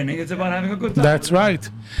about winning; it's about having a good time. That's right.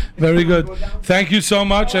 Very good. Thank you so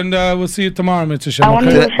much, and we'll see you tomorrow, Mr. Shem.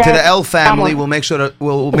 To Okay? the L family, we'll make sure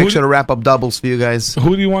to wrap up doubles for you guys.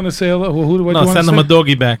 Who do you want to say hello? What do you want send to him say? a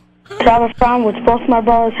doggy back. Rabbi Framwitz. Both my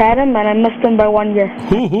brothers had him, and I missed him by 1 year.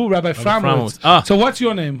 Who? Rabbi Framwitz. So what's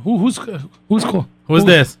your name? Who's cool? Who's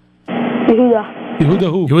this? Yehuda. Yehuda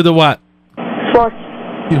who? Yehuda what? Schwartz.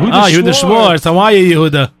 Yehuda Schwartz. How are you,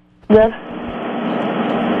 Yehuda? Good.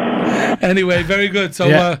 Anyway, very good. So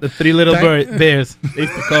the three little bears. They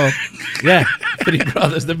used to call. Yeah, three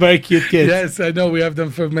brothers. They're very cute kids. Yes, I know. We have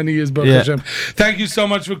them for many years, Baruch Yeah. Hashem. Thank you so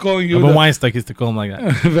much for calling you. But Weinstein used to call him like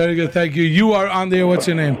that. Very good. Thank you. You are on there. What's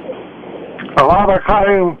your name?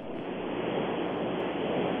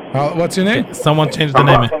 What's your name? Someone changed the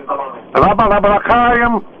name. Rabbi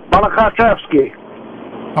Balakashevsky.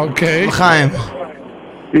 Okay. Chaim.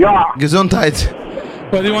 Yeah. Gesundheit.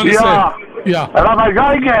 What do you want to Yeah. say? Yeah. Rabbi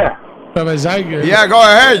Geiger. Rabbi Zeiger. Yeah, go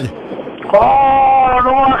ahead. Oh,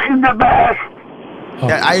 Noach is the best.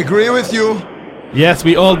 Yeah, I agree with you. Yes,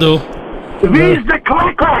 we all do. Where's the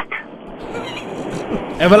quack quack?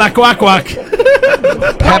 Evelak quack quack.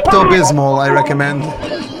 Pepto-Bismol, I recommend.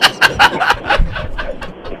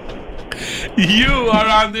 You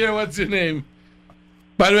are on there. What's your name?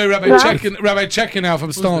 By the way, Rabbi Checking out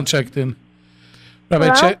from Stone checked in.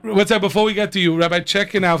 What's that? Before we get to you, Rabbi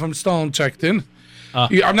Checking out from Stone checked in.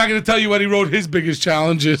 I'm not going to tell you what he wrote his biggest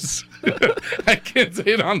challenges. I can't say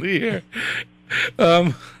it on the air.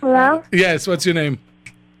 Hello? Yes, what's your name?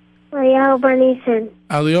 Ariel Barnison.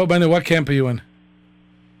 Alio Bene, what camp are you in?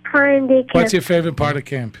 Chaim Day Camp. What's your favorite part of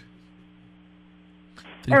camp?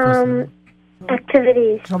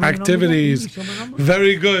 Activities. Activities.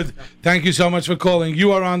 Very good. Thank you so much for calling.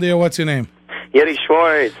 You are on there. What's your name? Yeri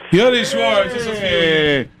Schwartz. Yeri Schwartz.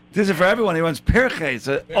 This is for everyone. He wants Pirchei.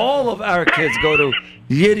 So all of our kids go to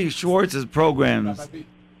Yiddy Schwartz's programs.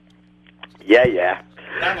 Yeah.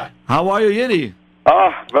 How are you, Yiddy?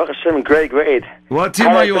 Oh, Baruch Hashem, great. What team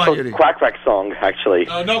are you on, Yiddy? Quack Quack song, actually.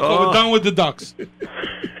 No, we're done with the Ducks.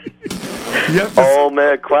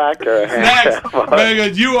 Omer Quacker. Next. Very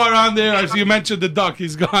good. You are on there. As you mentioned the duck,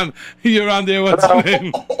 he's gone. You're on there. What's your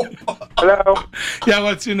name? Hello. Yeah,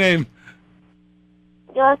 what's your name?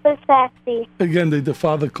 Joseph Saxby. Again, the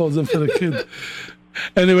father calls him for the kid.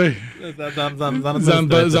 Anyway.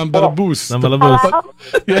 Zambarabus.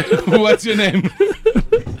 Yeah, what's your name?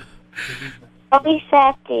 Bobby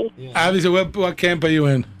Saxby. Abby, so what camp are you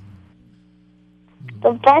in?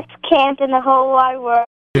 The best camp in the whole wide world.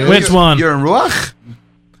 Which one? You're in Ruach?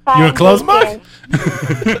 You're in Closemark?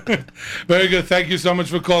 Very good. Thank you so much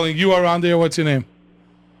for calling. You are on there. What's your name?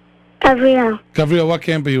 Gabriel, what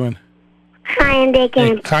camp are you in? Chaim Day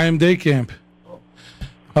Camp. Chaim Day Camp.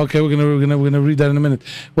 Okay, we're gonna read that in a minute.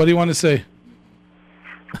 What do you want to say?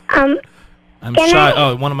 I'm shy.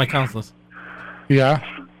 Oh, one of my counselors. Yeah.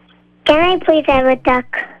 Can I please have a duck?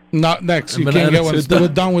 Not next. You can't get one. We're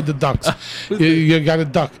done with the ducks. You got a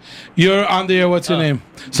duck. You're on the air. What's your name?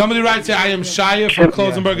 Somebody writes here, I am Shia from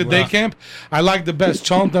Klosenberger Day Camp. I like the best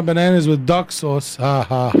cholent bananas with duck sauce. Ha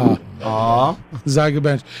ha ha. Aww. Zyga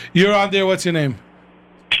Bench. You're on there. What's your name?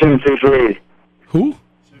 Shimshi Fried. Who?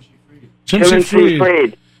 Shimshi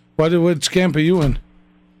Fried. Which camp are you in?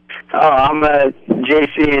 Oh, I'm a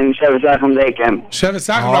JC in Shevasachem Day Camp.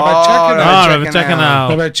 Shevasachem, Rabbi checking out.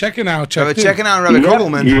 Rabbi checking out, Rabbi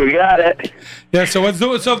Kogelman. You got it. Yeah, so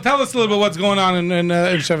so tell us a little bit what's going on in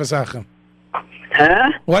Shevasachem.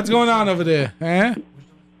 Huh? What's going on over there? Huh?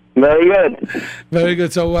 Very good. Very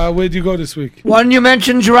good. So where'd you go this week? Why didn't you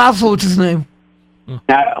mention Giraffe? What's his name?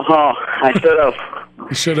 I should have.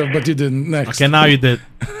 You should have, but you didn't. Next. Okay, now you did.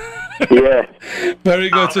 Yeah. Very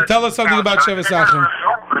good. So tell us something about Shevasachem.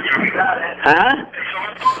 Huh?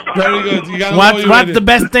 Very good. You got What's the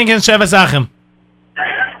best thing in Shevasachem?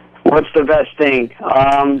 What's the best thing?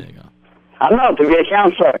 I don't know, to be a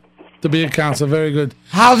counselor. To be a counselor, very good.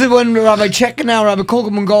 How's it when Rabbi checking out, Rabbi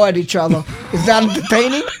Kogelman go at each other? Is that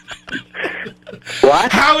entertaining?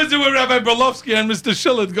 What? How is it when Rabbi Berlovsky and Mr.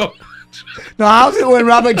 Shillett go? No, how's it when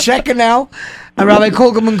Rabbi checking out and Rabbi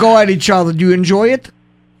Kogelman go at each other? Do you enjoy it?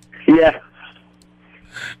 Yeah.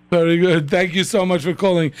 Very good. Thank you so much for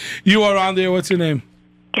calling. You are on there. What's your name?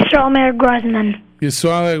 Yisrael Meir Groznan.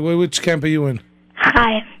 Yisrael, which camp are you in?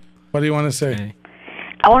 Hi. What do you want to say?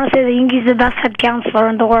 I want to say that Yinki's the best head counselor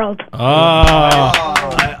in the world. I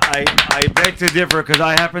beg to differ because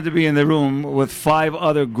I happen to be in the room with 5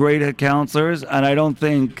 other great head counselors, and I don't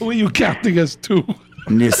think. Who are you counting as 2?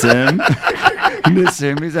 Nissim.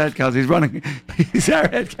 Nissim, he's head counselor. He's running. He's our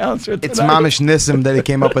head counselor tonight. It's Mamish Nissim that he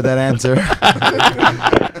came up with that answer.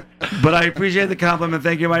 But I appreciate the compliment.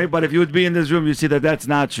 Thank you, Mike. But if you would be in this room, you see that that's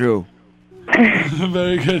not true.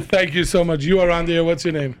 Very good. Thank you so much. You are on the air. What's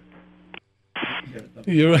your name?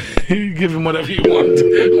 You give him whatever you want.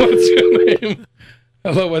 What's your name?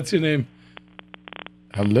 Hello, what's your name?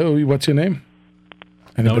 Hello, what's your name?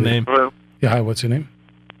 No name. Hello. Yeah, hi, what's your name?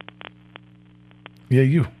 Yeah,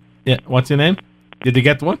 you. Yeah, what's your name? Did you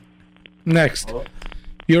get one? Next.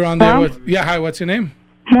 You're on there. Yeah, hi, what's your name?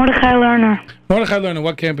 Mordechai Lerner. Mordechai Lerner,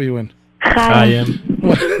 what camp are you in? Chaim.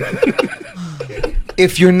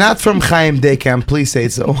 If you're not from Chaim Day Camp, please say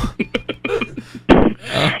so.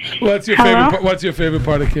 What's your favorite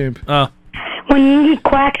part of camp? When he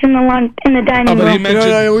quacks in the dining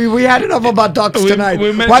room. We had enough about ducks tonight.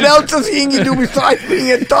 What else does Ingy do besides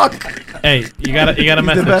being a duck? Hey, you got a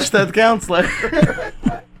message. The best head counselor.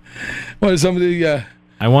 Well, somebody.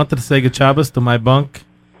 I wanted to say good Shabbos to my bunk,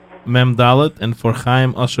 Mem Dalet, and for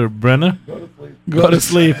Chaim Usher Brenner. Go to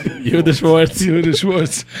sleep. Yehuda Schwartz. Yehuda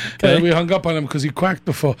Schwartz. Okay. We hung up on him because he quacked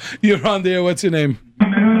before. You're on there. What's your name?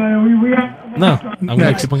 No. I'm going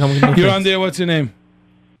to keep on coming. You're on there. What's your name?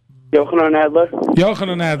 Yochanan Adler.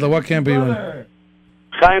 Yochanan Adler. What camp are you in?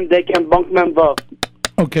 Chaim Day Camp Bunk Mem Vav.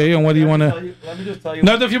 Okay, and what do you want to... Let me just tell you.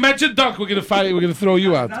 No, if you mention duck, we're going to fight. We're going to throw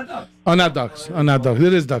you out. Not ducks. Not ducks.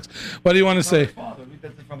 It is ducks. What do you want to say?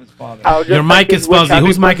 Your mic is fuzzy.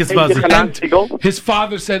 Whose mic is fuzzy? His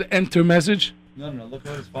father said enter message. No. Look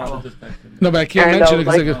what his father just texted me. No, but I can't mention it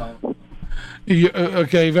because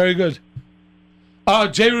okay, very good.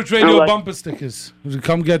 J-Root Radio bumper stickers.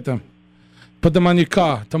 Come get them. Put them on your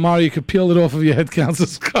car. Tomorrow you can peel it off of your head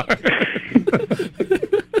counselor's car. Put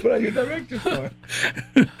on your director's car.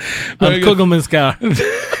 On Kugelman's car.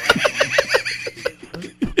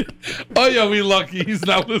 Oh, yeah, we lucky. He's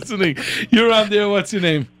not listening. You're on there. What's your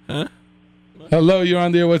name? Huh? Hello, you're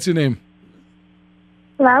on there. What's your name?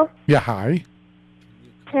 Hello? Yeah, hi.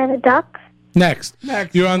 Can I have a duck? Next.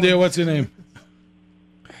 You're on there. What's your name?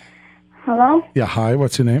 Hello? Yeah, hi.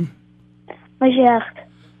 What's your name? Mashiach.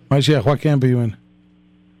 Mashiach, what camp are you in?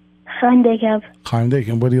 Chaim Day Camp. Chaim Day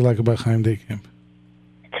Camp. What do you like about Chaim Day Camp?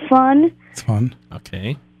 It's fun. It's fun.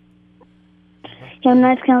 Okay. You have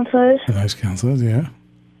nice counselors. Nice counselors, yeah.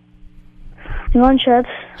 You go on trips.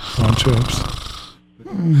 On trips.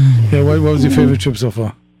 Yeah, what was your favorite trip so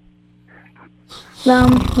far?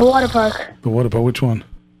 The water park. The water park. Which one?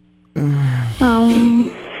 I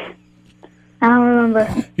don't remember.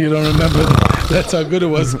 You don't remember? That's how good it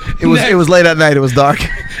was. It was late at night. It was dark.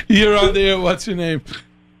 You're on there. What's your name?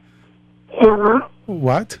 Hello?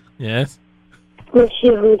 What? Yes.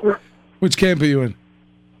 Which camp are you in?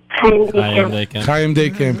 Chaim Day Camp. Chaim Day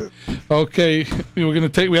Camp. Okay, we're gonna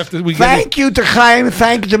take. We have to. Thank you to Chaim.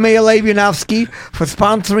 Thank you to Mayor Leib Yanofsky for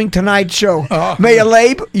sponsoring tonight's show. Mayor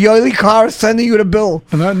Leib, Yoely Kar is sending you the bill.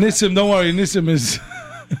 Not Nissim. Don't worry. Nissim is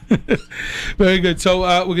very good. So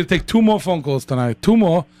we're gonna take 2 more phone calls tonight. 2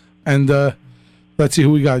 more, and let's see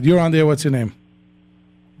who we got. You're on there. What's your name?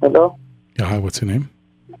 Hello. Yeah. Hi. What's your name?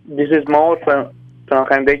 This is Mo from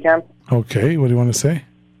Chaim Day Camp. Okay. What do you want to say?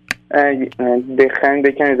 The Chaim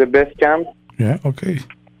Day Camp is the best camp. Yeah. Okay.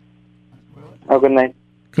 Oh, good night.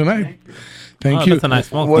 Good night. Thank you. That's a nice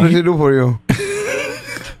phone What call. did he do for you?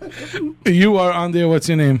 You are on there. What's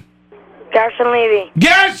your name? Gershon Levy.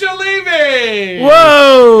 Gershon Levy!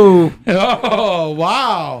 Whoa! Oh,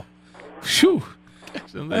 wow. Phew.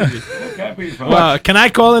 Gershon Levy. What camp are you from? Wow, can I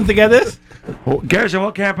call in to get this? Gershon,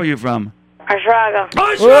 what camp are you from? Ashraga.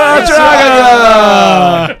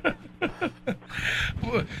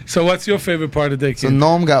 So what's your favorite part of the day? So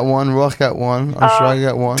Noam got one, Roch got one, Ashra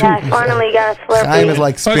got one. Yeah, I finally got a Slurpee Chaim is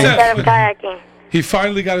like Spain. instead of kayaking. He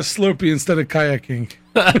finally got a Slurpee instead of kayaking.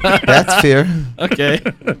 That's fair. Okay.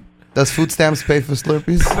 Does food stamps pay for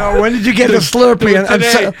Slurpees? No, when did you get a Slurpee?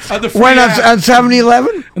 When on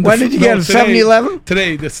 7-Eleven? When did you get a 7-Eleven?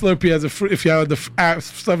 Today, the Slurpee has a free. If you have the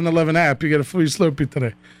 7-Eleven app, you get a free Slurpee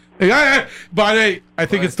today. By the way, I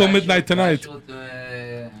think it's still midnight tonight.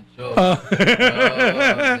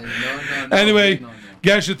 Anyway,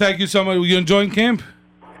 Gershon, thank you so much. Were you enjoying camp?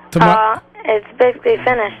 It's basically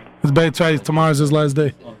finished. It's bad. Try tomorrow's his last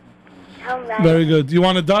day. Very good. You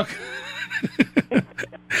want a duck?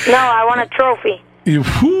 No, I want a trophy. He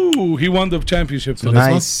won the championship today.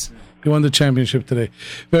 Nice. He won the championship today.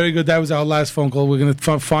 Very good. That was our last phone call. We're going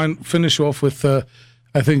to finish off with, I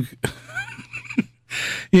think,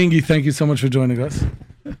 Ingi, thank you so much for joining us.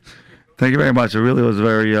 Thank you very much. It really was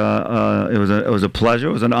very. It was a pleasure.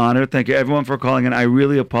 It was an honor. Thank you everyone for calling in. I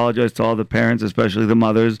really apologize to all the parents, especially the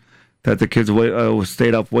mothers, that the kids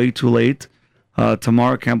stayed up way too late.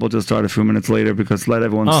 Tomorrow camp will just start a few minutes later because let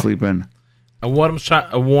everyone sleep in. A warm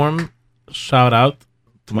shout out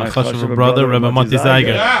to my Consluer brother, Rabbi Moti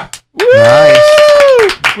Zeiger. Yeah.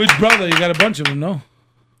 Nice. Which brother? You got a bunch of them, no?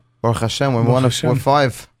 Baruch Hashem, we're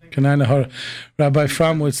 5. Rabbi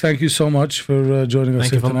Framwitz, thank you so much for joining us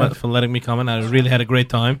Thank you here tonight. for letting me come in. I really had a great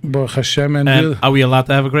time. Baruch Hashem. And are we allowed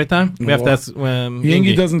to have a great time? We have to ask.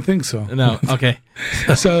 Yingy doesn't think so. No, okay.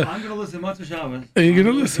 So I'm going to listen Matzah Shabbos. Are you going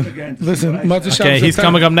to listen? Listen, Matzah Shabbos. Okay, he's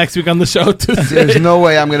coming up next week on the show too. There's no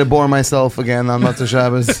way I'm going to bore myself again on Matzah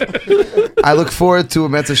Shabbos. I look forward to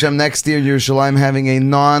Metz Hashem next year in Yerushalayim having a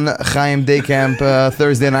non-Chaim Day Camp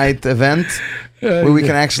Thursday night event where we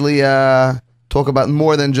can actually talk about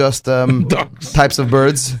more than just types of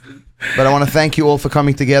birds. But I want to thank you all for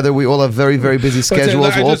coming together. We all have very, very busy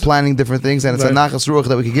schedules. We're all planning different things, and it's a nachas ruach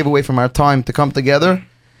that we can give away from our time to come together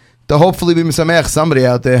to hopefully be misamech somebody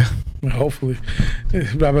out there. Hopefully.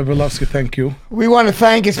 Rabbi Berlovsky, thank you. We want to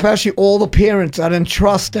thank especially all the parents that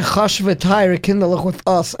entrust the chashva Torah kinderlich with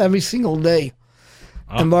us every single day.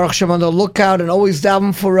 And Baruch Hashem on the lookout and always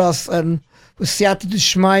daven for us, and with siyata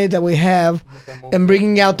d'shmaya that we have, and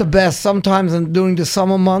bringing out the best. Sometimes during the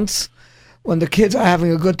summer months, when the kids are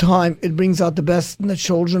having a good time, it brings out the best in the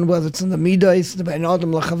children, whether it's in the midas, the ben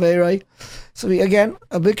adam lachaverei. So again,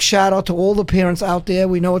 a big shout out to all the parents out there.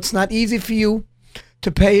 We know it's not easy for you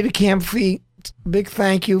to pay the camp fee. Big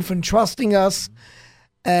thank you for entrusting us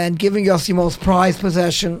and giving us your most prized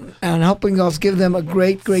possession and helping us give them a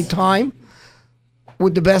great, great time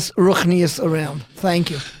with the best ruchnius around. Thank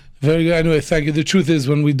you. Very good. Anyway, thank you. The truth is,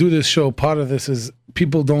 when we do this show, part of this is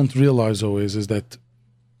people don't realize always is that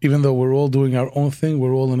even though we're all doing our own thing,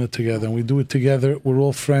 we're all in it together, and we do it together. We're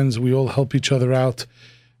all friends. We all help each other out,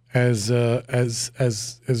 as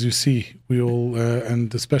you see. We all,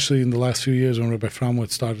 and especially in the last few years when Rabbi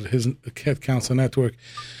Framwitz started his Head Council Network.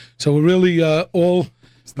 So we're really all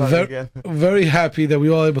very happy that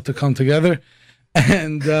we're all able to come together,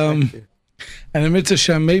 and in Mitzvah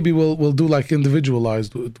Shem, maybe we'll do like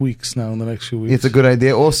individualized weeks now in the next few weeks. It's a good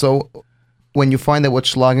idea. Also, when you find out what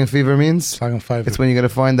Schlagen fever means, it's when you're going to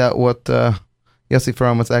find out what Yossi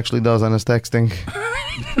Framwitz actually does on his texting.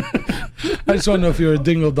 I just want to know if you're a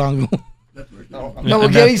dingle dongle. No, we're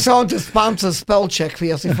getting someone to sponsor spell check for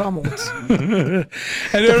Yossi Framwitz.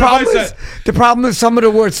 The problem is some of the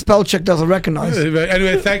words spell check doesn't recognize.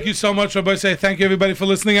 Anyway, thank you so much, Rabbi. Say thank you everybody for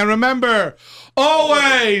listening, and remember,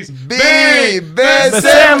 always be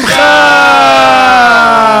besimcha.